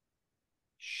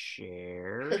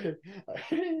share.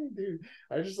 Dude,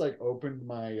 I just opened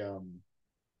my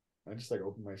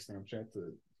Snapchat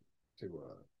to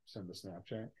send a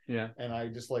Snapchat. Yeah. And I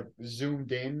just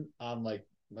zoomed in on like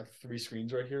 3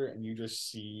 screens right here, and you just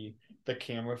see the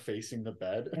camera facing the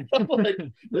bed. I'm like,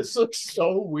 this looks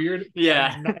so weird.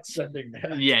 Yeah. I'm not sending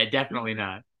that. Yeah, definitely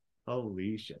not.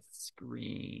 Holy shit.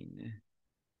 Screen.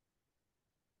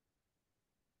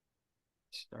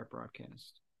 Start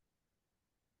broadcast.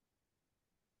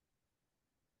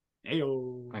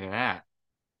 Ayo. Look at that.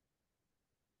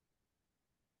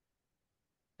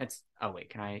 That's. Oh wait,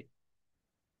 can I?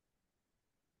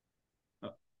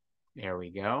 Oh, there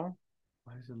we go.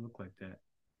 Why does it look like that?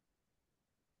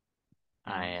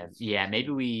 I have. Yeah, maybe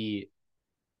we.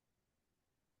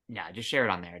 Yeah, just share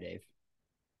it on there, Dave.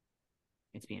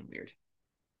 It's being weird.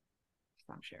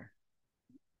 Stop share.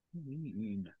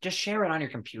 Just share it on your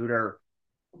computer.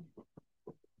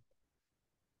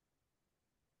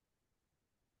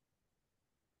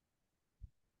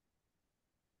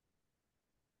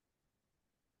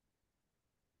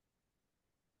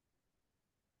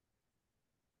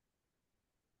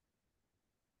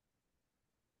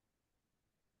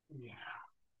 Yeah.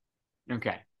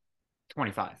 Okay.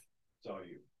 25. So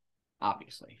you.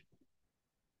 Obviously.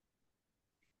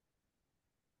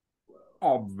 Well,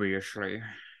 Obviously.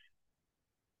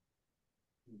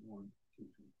 1, 2,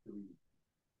 3.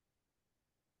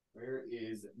 Where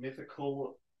is the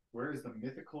mythical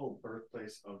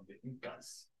birthplace of the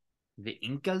Incas? The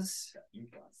Incas? The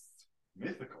Incas.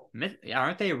 Mythical.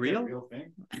 Aren't they real? Real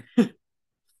thing?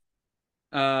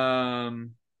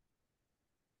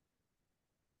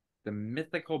 The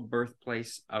mythical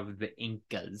birthplace of the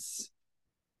Incas.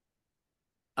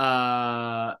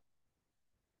 Atlantis.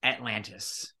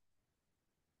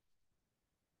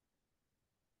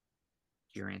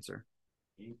 Your answer.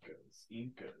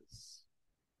 Incas.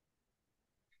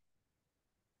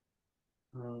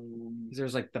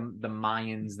 There's like the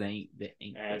Mayans, the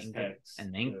Aztecs,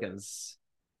 and the Incas.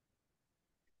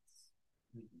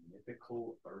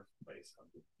 Mythical birthplace of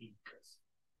the Incas.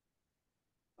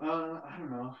 I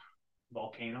don't know.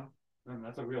 Volcano.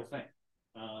 That's a real thing.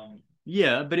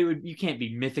 Yeah, but you can't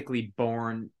be mythically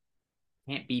born.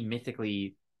 Can't be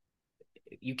mythically.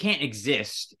 You can't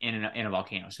exist in a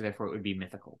volcano, so therefore it would be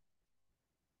mythical.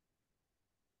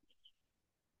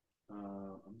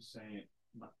 I'm saying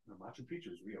Machu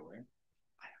Picchu is real, right?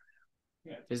 I don't know.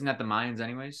 Yeah. Isn't that the Mayans,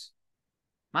 anyways?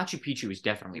 Machu Picchu is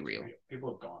definitely real.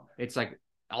 People have gone there. It's like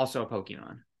also a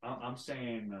Pokemon. I'm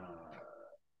saying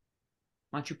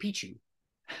Machu Picchu.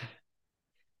 I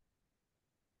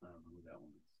don't know who that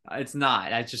one is. It's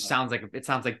not. It just sounds like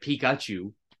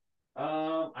Pikachu.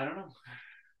 I don't know.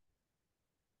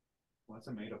 What's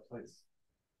a made up place?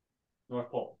 North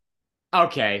Pole.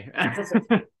 Okay. I'm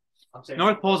saying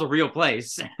North Pole's a real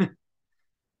place. Oh,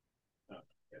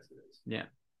 yes, it is. Yeah.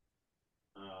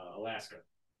 Alaska.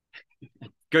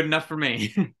 Good enough for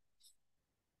me.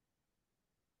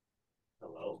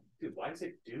 Hello, dude. Why does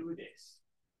it do this?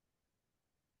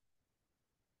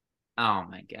 Oh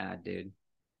my god, dude.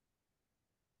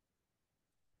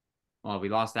 Well, we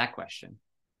lost that question.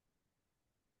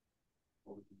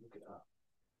 Well, we can look it up.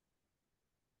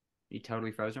 You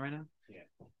totally frozen right now? Yeah.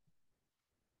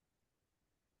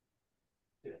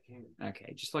 Dude, I can't even...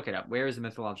 Okay, just look it up. Where is the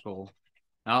mythological?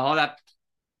 Oh, hold up.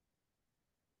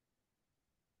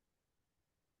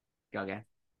 Go again.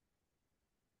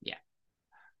 Yeah.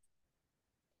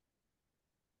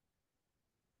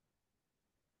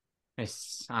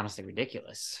 It's honestly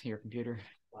ridiculous. Your computer.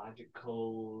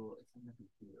 Logical. It's on the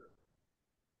computer.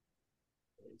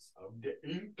 Place of the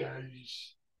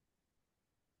Incas.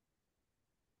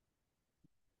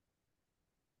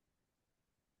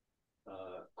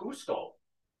 Cusco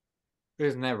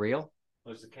Isn't that real?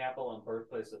 was the capital and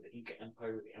birthplace of the Inca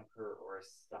Empire, with the emperor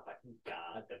Orizaba,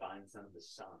 divine son of the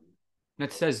sun.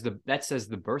 That says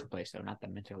the birthplace though, not the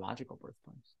mythological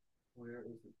birthplace. Where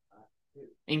is it?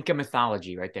 Inca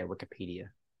mythology, right there, Wikipedia.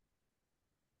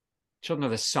 Children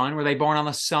of the sun. Were they born on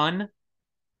the sun?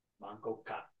 Manco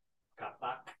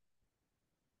Capac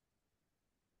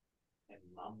and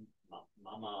Mama.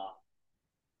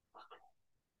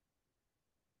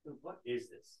 Dude, what is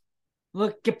this?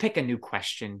 Look, pick a new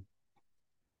question.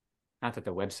 Not that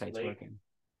the website's working.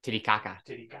 Titicaca.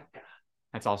 Titicaca.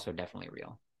 That's also definitely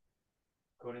real.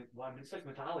 Well, I mean, it's like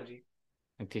mythology.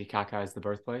 Like Titicaca is the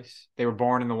birthplace. They were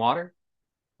born in the water.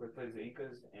 Birthplace of the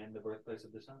Incas and the birthplace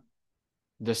of the sun.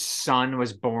 The sun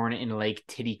was born in Lake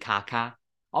Titicaca.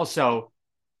 Also,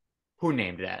 who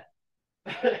named that?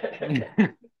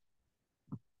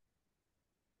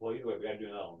 Well, either way, we got to do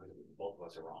another one because both of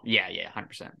us are wrong. Yeah,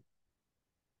 100%. I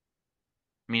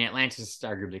mean, Atlantis is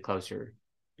arguably closer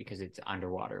because it's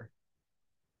underwater.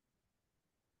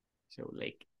 So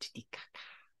Lake Titicaca.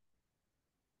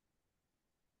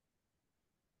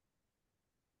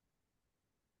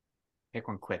 Pick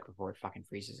one quick before it fucking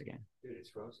freezes again. Dude, it's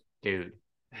frozen. Dude.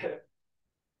 Should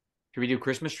we do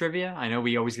Christmas trivia? I know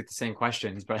we always get the same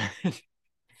questions, but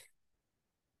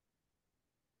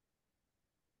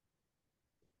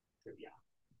Trivia.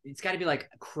 It's got to be like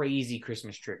crazy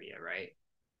Christmas trivia, right?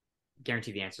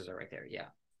 Guarantee the answers are right there. Yeah.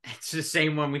 It's the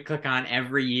same one we click on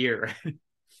every year. Nice.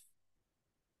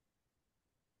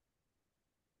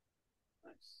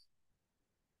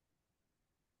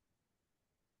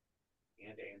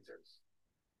 And answers.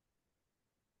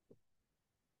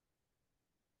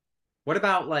 What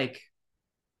about like,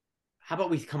 how about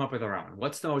we come up with our own?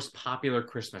 What's the most popular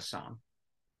Christmas song?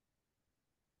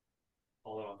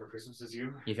 All I Want for Christmas Is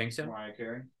You. You think so? Mariah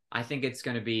Carey. I think it's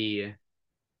going to be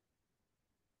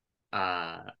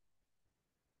I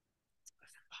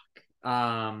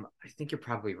think you're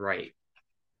probably right.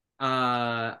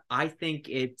 I think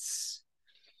it's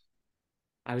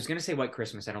I was going to say White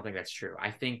Christmas. I don't think that's true.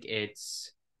 I think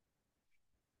it's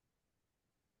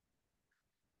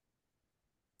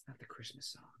not the Christmas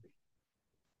song.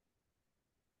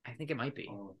 I think it might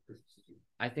be.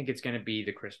 I think it's going to be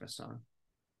the Christmas song.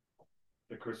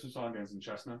 The Christmas song ends in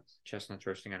chestnuts. Chestnuts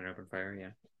roasting on an open fire,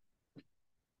 yeah.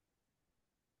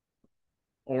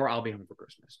 Or I'll Be Home for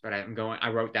Christmas. But I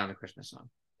wrote down the Christmas song.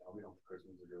 I'll Be Home for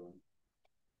Christmas is a good one.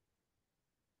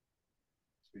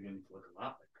 It's beginning to look a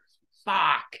lot like Christmas.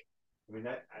 Fuck! I mean,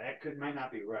 that might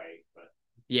not be right, but...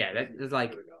 Yeah, that is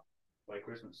like... There we go. White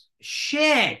Christmas.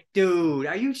 Shit, dude!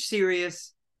 Are you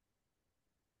serious?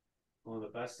 One of the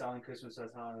best-selling Christmas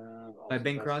songs by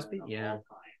Bing Crosby? Yeah.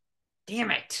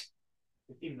 Damn it!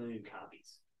 50 million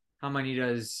copies. How many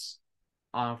does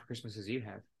All for Christmas Is You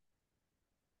have?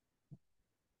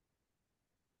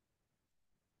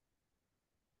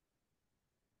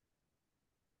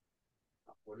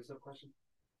 What is the question?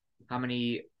 How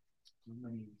many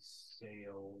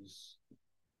sales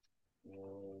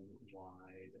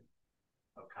worldwide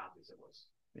of copies it was?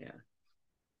 Yeah.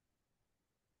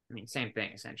 I mean, same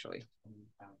thing, essentially.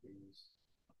 Copies.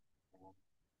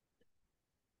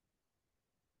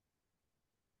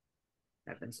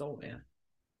 Have been sold, yeah.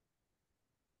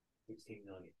 16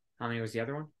 million. How many was the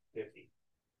other one? 50.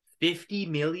 50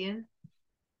 million?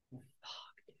 Fuck.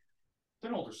 It's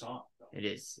an older song, though. It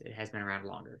is. It has been around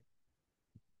longer.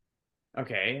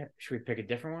 Okay, should we pick a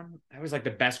different one? That was like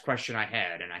the best question I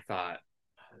had, and I thought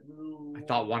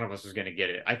one of us was gonna get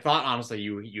it. I thought honestly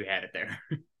you had it there.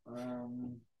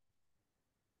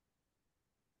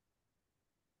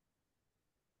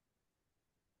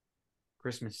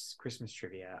 Christmas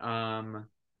trivia.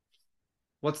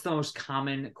 What's the most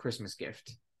common Christmas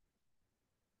gift?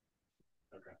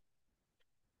 Okay.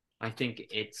 I think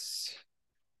it's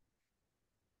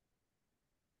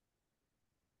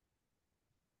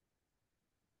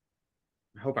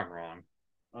I hope I'm wrong.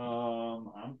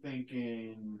 I'm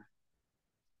thinking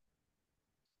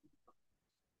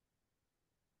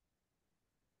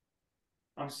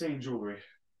I'm saying jewelry.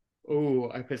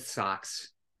 Oh, I put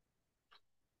socks.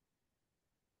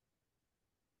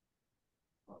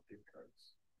 Oh, gift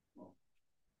cards. Well,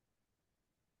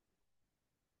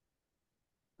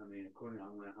 I mean, according to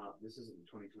Online Hop, this is in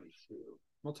 2022.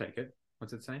 We'll take it.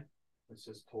 What's it say? It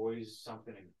says toys,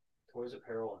 toys,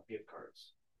 apparel, and gift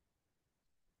cards.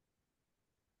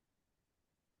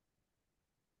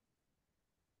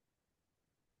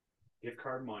 Gift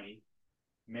card money,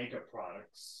 makeup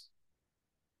products,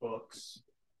 books,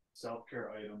 self-care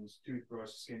items,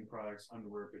 toothbrush, skin products,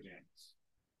 underwear, pajamas.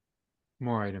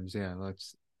 More items, yeah.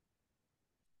 Let's.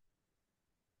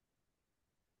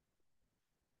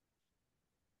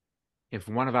 If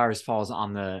one of ours falls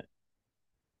on the...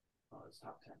 Oh, it's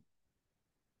top 10.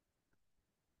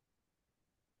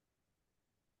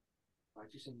 Why'd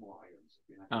you say more items?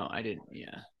 Oh, I didn't.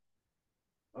 Yeah.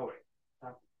 Oh, wait.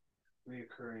 Top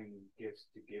reoccurring gifts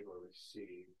to give or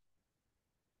receive.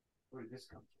 Where did this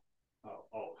come from?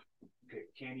 Oh. Okay.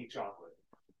 Candy chocolate.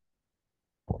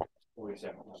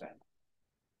 47%.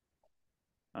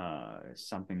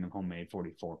 Something homemade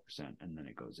 44%, and then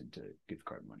it goes into gift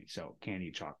card money. So candy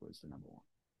chocolate is the number one.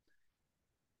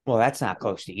 Well, that's not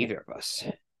close to either of us.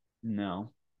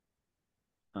 No.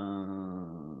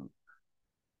 I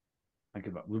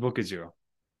give up. We book a 0.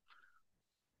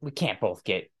 We can't both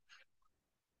get...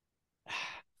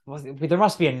 Well, there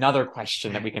must be another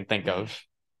question that we can think of.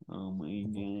 Oh my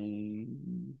god.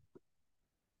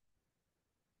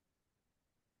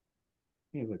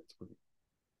 Yeah, look.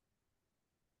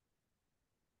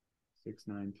 6,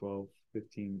 9, 12,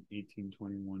 15, 18,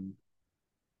 21,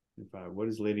 25. What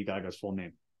is Lady Gaga's full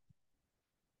name?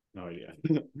 No idea.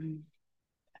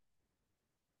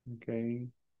 Okay.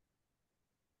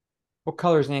 What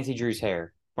color is Nancy Drew's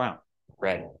hair? Brown.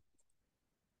 Red.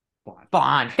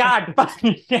 Blonde. God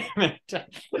damn it.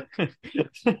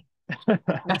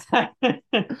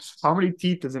 How many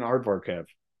teeth does an aardvark have?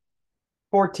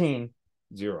 14.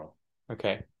 0.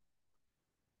 Okay.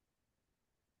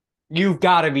 You've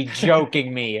got to be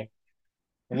joking me.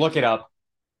 Look it up.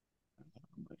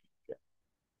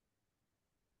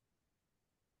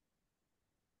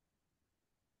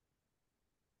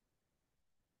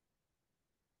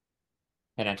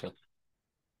 Hit enter.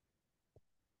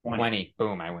 20.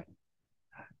 Boom, I win.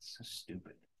 That's so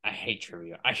stupid. I hate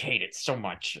trivia. I hate it so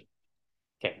much.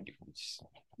 Okay.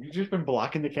 You've just been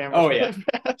blocking the camera. Oh, yeah.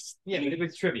 Yeah, but it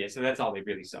was trivia, so that's all they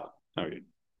really saw. Okay.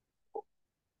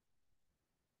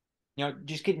 You know,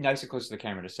 just get nice and close to the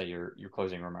camera to say your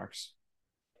closing remarks.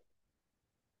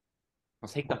 I'll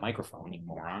take the microphone, you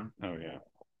moron. Oh, yeah.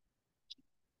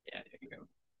 Yeah, there you go.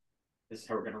 This is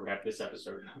how we're going to wrap this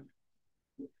episode.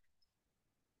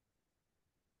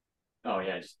 Oh,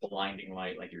 yeah, just blinding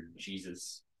light like you're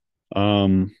Jesus.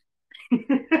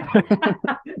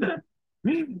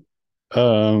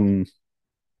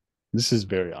 This is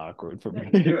very awkward for me.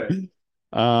 Do it.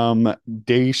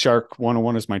 Dayshark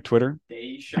 101 is my Twitter.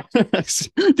 Dayshark.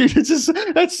 Dude, it's just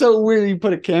that's so weird. You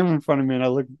put a camera in front of me and I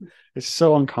look, it's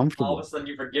so uncomfortable. All of a sudden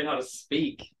you forget how to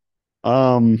speak.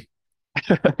 So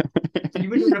you've been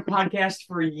doing a podcast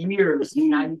for years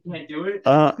and now you can't do it?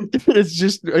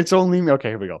 it's only okay,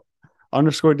 here we go.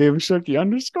 _ David Sharkey _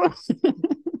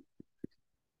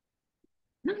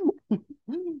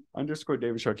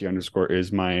 David Sharkey _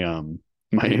 is my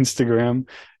my Instagram,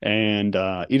 and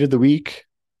eat of the week.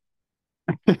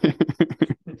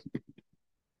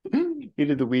 Eat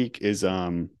of the week is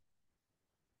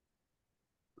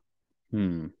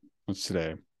what's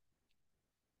today?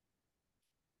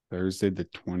 Thursday the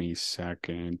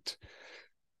 22nd.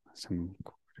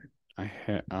 I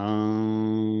had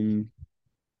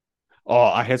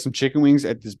I had some chicken wings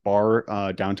at this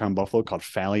bar downtown Buffalo called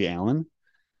Fally Allen.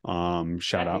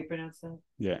 Shout out.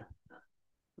 Yeah.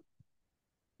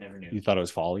 Never knew. You thought it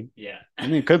was Folly? Yeah. I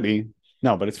mean, it could be.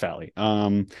 No, but it's Fally.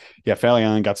 Yeah, Fally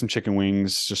Allen, got some chicken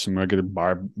wings, just some regular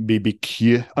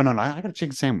BBQ. Oh, no, I got a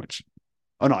chicken sandwich.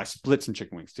 Oh, no, I split some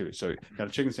chicken wings too. So got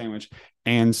a chicken sandwich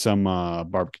and some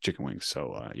barbecue chicken wings.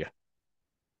 So, yeah.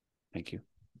 Thank you.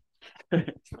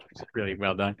 Really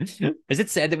well done. Is it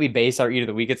sad that we base our eat of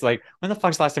the week? It's like, when the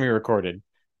fuck's the last time we recorded?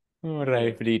 What did I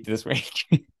have to eat this week?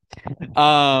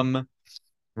 Right.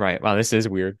 Wow, this is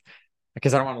weird.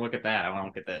 Because I don't want to look at that. I want to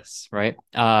look at this, right?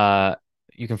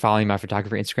 You can follow me my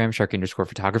photography Instagram, Sharky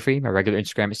 _photography. My regular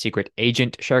Instagram is Secret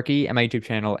Agent Sharky, and my YouTube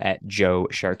channel at Joe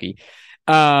Sharky.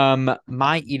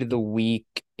 My eat of the week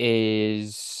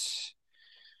is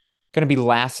gonna be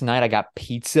last night. I got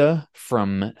pizza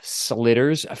from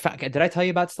Slitters. Did I tell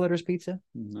you about Slitters Pizza?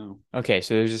 No. Okay,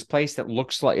 so there's this place that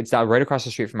looks like it's right across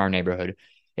the street from our neighborhood.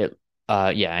 Yeah,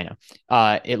 I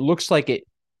know. It looks like it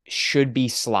should be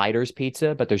Sliders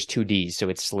Pizza, but there's 2 D's, so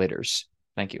it's Slitters.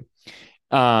 Thank you.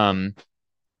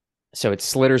 So it's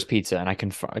Slitters Pizza, and I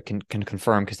can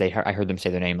confirm because I heard them say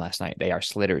their name last night. They are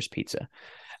Slitters Pizza.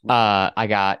 I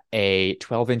got a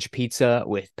 12-inch pizza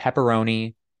with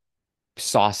pepperoni,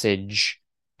 sausage,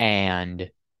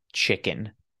 and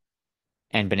chicken,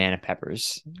 and banana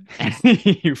peppers.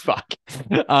 You fuck.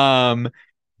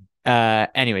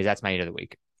 Anyways, that's my eat of the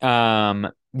week.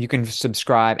 You can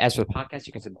subscribe. As for the podcast,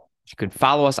 you can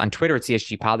follow us on Twitter at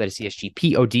CSGPod. That is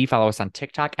CSGPOD. Follow us on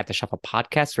TikTok at The Shuffle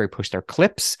Podcast, where we post our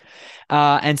clips.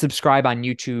 And subscribe on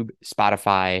YouTube,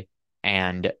 Spotify,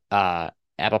 and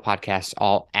Apple Podcasts,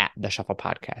 all at The Shuffle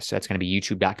Podcast. So that's going to be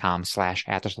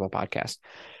youtube.com/at The Shuffle Podcast.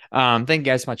 Thank you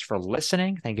guys so much for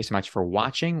listening. Thank you so much for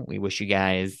watching. We wish you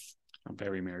guys a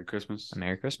very Merry Christmas. A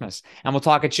Merry Christmas. And we'll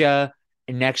talk at you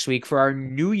next week for our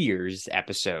New Year's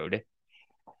episode.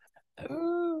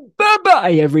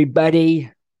 Bye-bye,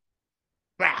 everybody.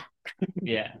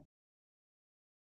 Yeah.